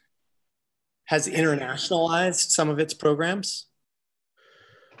has internationalized some of its programs?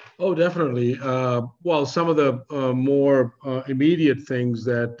 Oh, definitely. Well, some of the more immediate things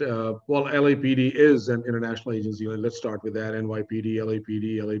that, well, LAPD is an international agency. Let's start with that. NYPD,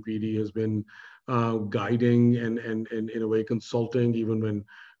 LAPD. LAPD has been guiding and in a way consulting, even when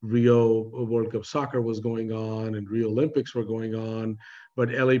Rio World Cup soccer was going on and Rio Olympics were going on. But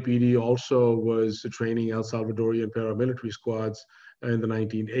LAPD also was training El Salvadorian paramilitary squads in the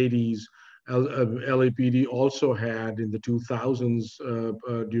 1980s. LAPD also had in the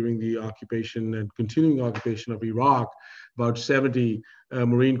 2000s, during the occupation and continuing occupation of Iraq, about 70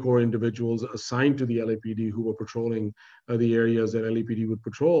 Marine Corps individuals assigned to the LAPD who were patrolling the areas that LAPD would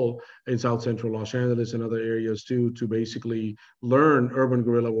patrol in South Central Los Angeles and other areas too, to basically learn urban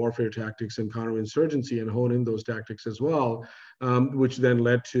guerrilla warfare tactics and counterinsurgency and hone in those tactics as well, which then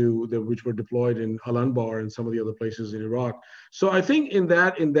led to which were deployed in Al Anbar and some of the other places in Iraq. So I think in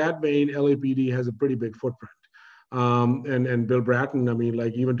that vein, LAPD has a pretty big footprint. And Bill Bratton, I mean,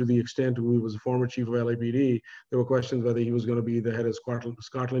 like even to the extent who was a former chief of LAPD, there were questions whether he was going to be the head of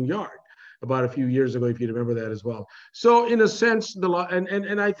Scotland Yard about a few years ago, if you remember that as well. So in a sense,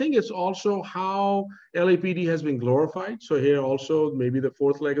 and I think it's also how LAPD has been glorified. So here also, maybe the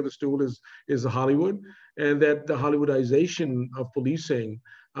fourth leg of the stool is Hollywood, and that the Hollywoodization of policing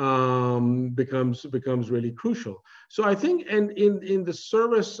becomes really crucial. So I think, and in the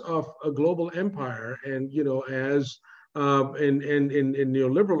service of a global empire, and as in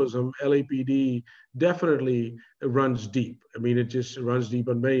neoliberalism, LAPD definitely runs deep. I mean, it just runs deep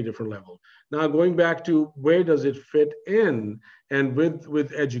on many different levels. Now, going back to where does it fit in, and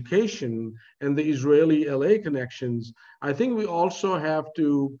with education and the Israeli LA connections, I think we also have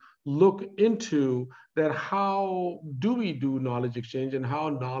to look into that. How do we do knowledge exchange and how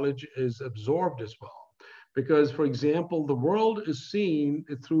knowledge is absorbed as well? Because, for example, the world is seen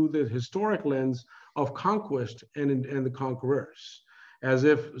through the historic lens of conquest and the conquerors, as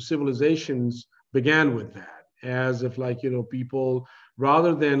if civilizations began with that, as if people,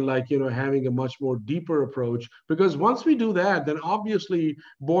 rather than having a much more deeper approach, because once we do that, then obviously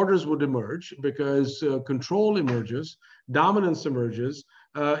borders would emerge, because control emerges, dominance emerges,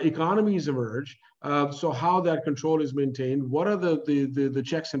 economies emerge. So how that control is maintained, what are the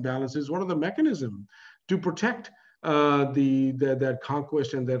checks and balances, what are the mechanisms to protect that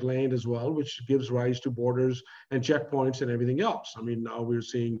conquest and that land as well, which gives rise to borders and checkpoints and everything else. I mean, now we're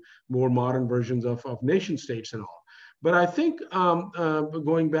seeing more modern versions of nation states and all. But I think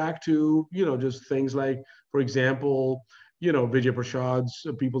going back to, just things like, for example, Vijay Prasad's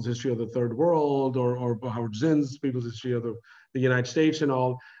People's History of the Third World, or Howard Zinn's People's History of the United States and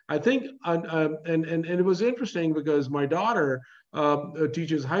all. I think, and it was interesting because my daughter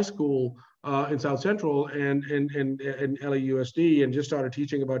teaches high school in South Central and LAUSD, and just started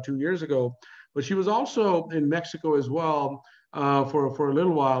teaching about 2 years ago. But she was also in Mexico as well for a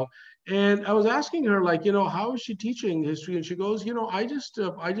little while. And I was asking her, how is she teaching history? And she goes, I just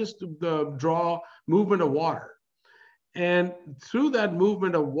draw movement of water. And through that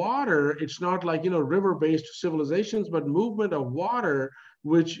movement of water, it's not river-based civilizations, but movement of water,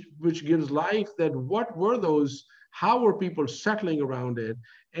 which gives life. That what were those? How were people settling around it?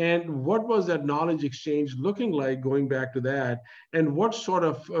 And what was that knowledge exchange looking like going back to that? And what sort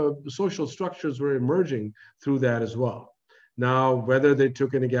of social structures were emerging through that as well? Now, whether they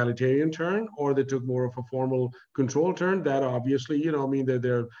took an egalitarian turn or they took more of a formal control turn, that obviously,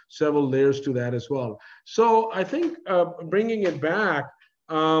 there are several layers to that as well. So I think bringing it back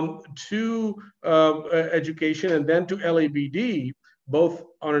to education and then to LAPD, both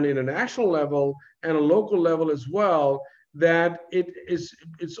on an international level and a local level as well, that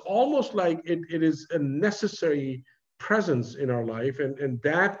it's almost like it is a necessary presence in our life, and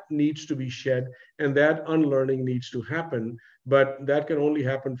that needs to be shed, and that unlearning needs to happen. But that can only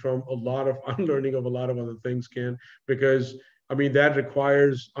happen from a lot of unlearning of a lot of other things, because that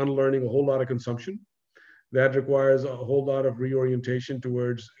requires unlearning a whole lot of consumption. That requires a whole lot of reorientation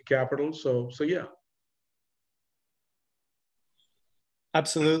towards capital. So yeah.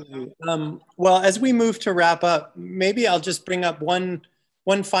 Absolutely. Well, as we move to wrap up, maybe I'll just bring up one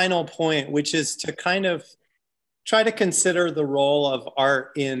final point, which is to kind of try to consider the role of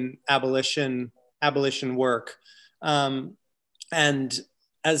art in abolition work. And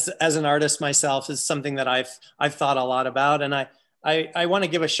as an artist myself, is something that I've thought a lot about. And I want to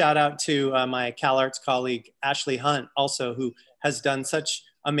give a shout out to my CalArts colleague, Ashley Hunt, also, who has done such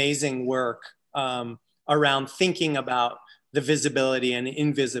amazing work around thinking about the visibility and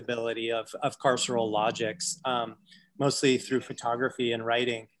invisibility of carceral logics, mostly through photography and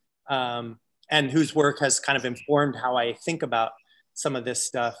writing. and whose work has kind of informed how I think about some of this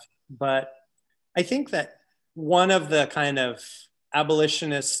stuff. But I think that one of the kind of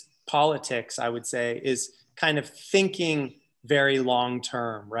abolitionist politics, I would say, is kind of thinking very long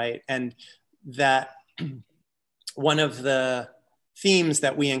term, right? And that one of the themes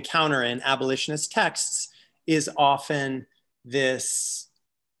that we encounter in abolitionist texts is often this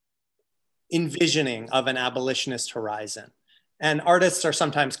envisioning of an abolitionist horizon. And artists are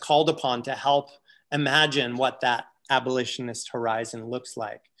sometimes called upon to help imagine what that abolitionist horizon looks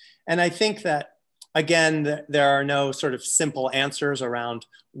like. And I think that, again, there are no sort of simple answers around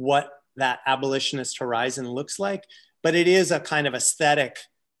what that abolitionist horizon looks like, but it is a kind of aesthetic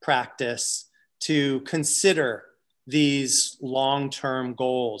practice to consider these long-term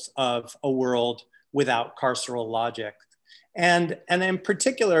goals of a world without carceral logic. And in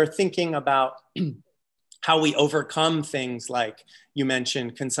particular, thinking about how we overcome things like you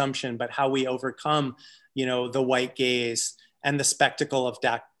mentioned consumption, but how we overcome, you know, the white gaze and the spectacle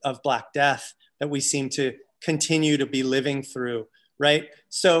of Black Death that we seem to continue to be living through, right?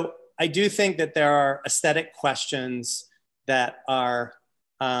 So I do think that there are aesthetic questions that are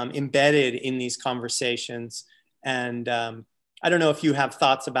embedded in these conversations. And I don't know if you have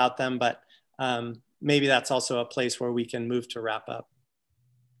thoughts about them, but maybe that's also a place where we can move to wrap up.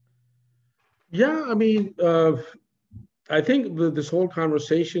 Yeah, I mean, I think this whole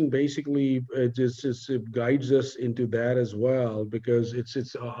conversation basically just guides us into that as well, because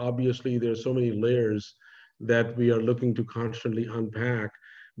it's obviously there's so many layers that we are looking to constantly unpack.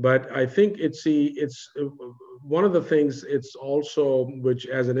 But I think it's one of the things. It's also, which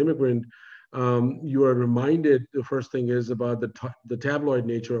as an immigrant, you are reminded. The first thing is about the tabloid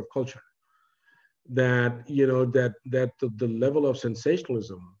nature of culture. That the level of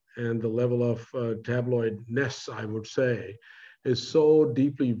sensationalism and the level of tabloidness, I would say, is so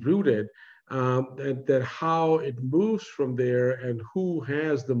deeply rooted that how it moves from there and who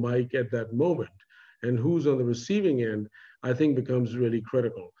has the mic at that moment and who's on the receiving end, I think becomes really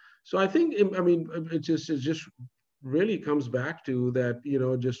critical. So I think, I mean, it just really comes back to that,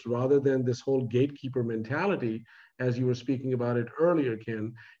 just rather than this whole gatekeeper mentality, as you were speaking about it earlier,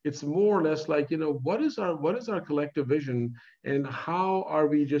 Ken, it's more or less like, what is our collective vision, and how are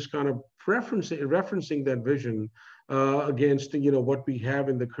we just kind of referencing that vision against, what we have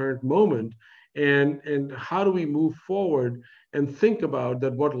in the current moment, and how do we move forward and think about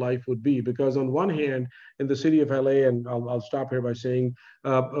that, what life would be? Because on one hand, in the city of LA, and I'll stop here by saying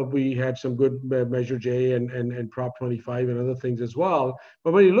we had some good Measure J and Prop 25 and other things as well.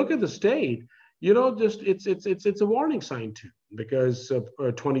 But when you look at the state, just it's a warning sign too, because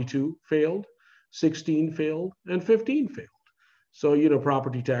 22 failed, 16 failed, and 15 failed. So,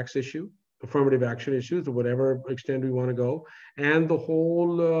 property tax issue, affirmative action issues, to whatever extent we want to go, and the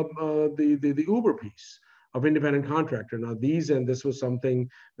whole the Uber piece of independent contractor. Now this was something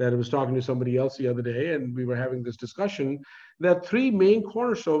that I was talking to somebody else the other day, and we were having this discussion, that three main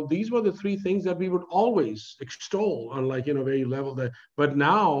cornerstones, these were the three things that we would always extol on, like, very level that, but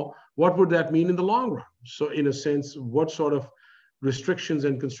now what would that mean in the long run? So in a sense, what sort of restrictions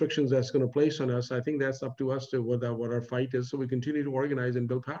and constrictions that's going to place on us, I think that's up to us to what our fight is, so we continue to organize and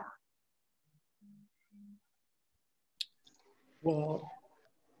build power. Well,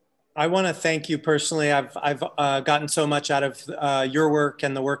 I want to thank you personally. I've gotten so much out of your work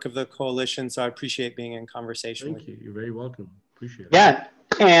and the work of the coalition, so I appreciate being in conversation with you. Thank you. You're very welcome. Appreciate it. Yeah,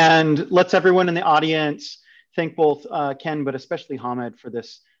 and let's everyone in the audience thank both Ken, but especially Hamid, for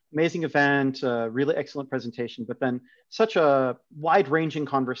this amazing event, really excellent presentation, but then such a wide-ranging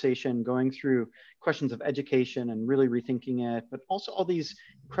conversation going through questions of education and really rethinking it, but also all these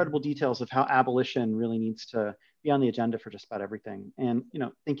incredible details of how abolition really needs to be on the agenda for just about everything. And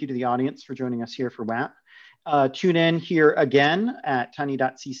thank you to the audience for joining us here for WHAP. Tune in here again at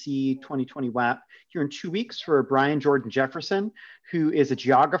tiny.cc 2020 WHAP here in 2 weeks for Brian Jordan Jefferson, who is a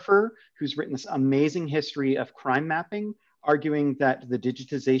geographer who's written this amazing history of crime mapping, arguing that the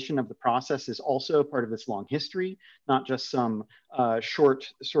digitization of the process is also part of this long history, not just some short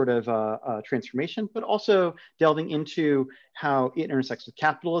sort of transformation, but also delving into how it intersects with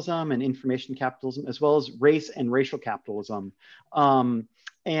capitalism and information capitalism, as well as race and racial capitalism.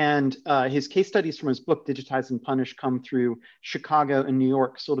 And his case studies from his book, Digitize and Punish, come through Chicago and New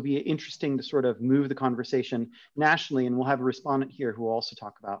York. So it'll be interesting to sort of move the conversation nationally, and we'll have a respondent here who will also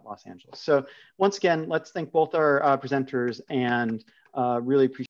talk about Los Angeles. So once again, let's thank both our presenters, and really appreciate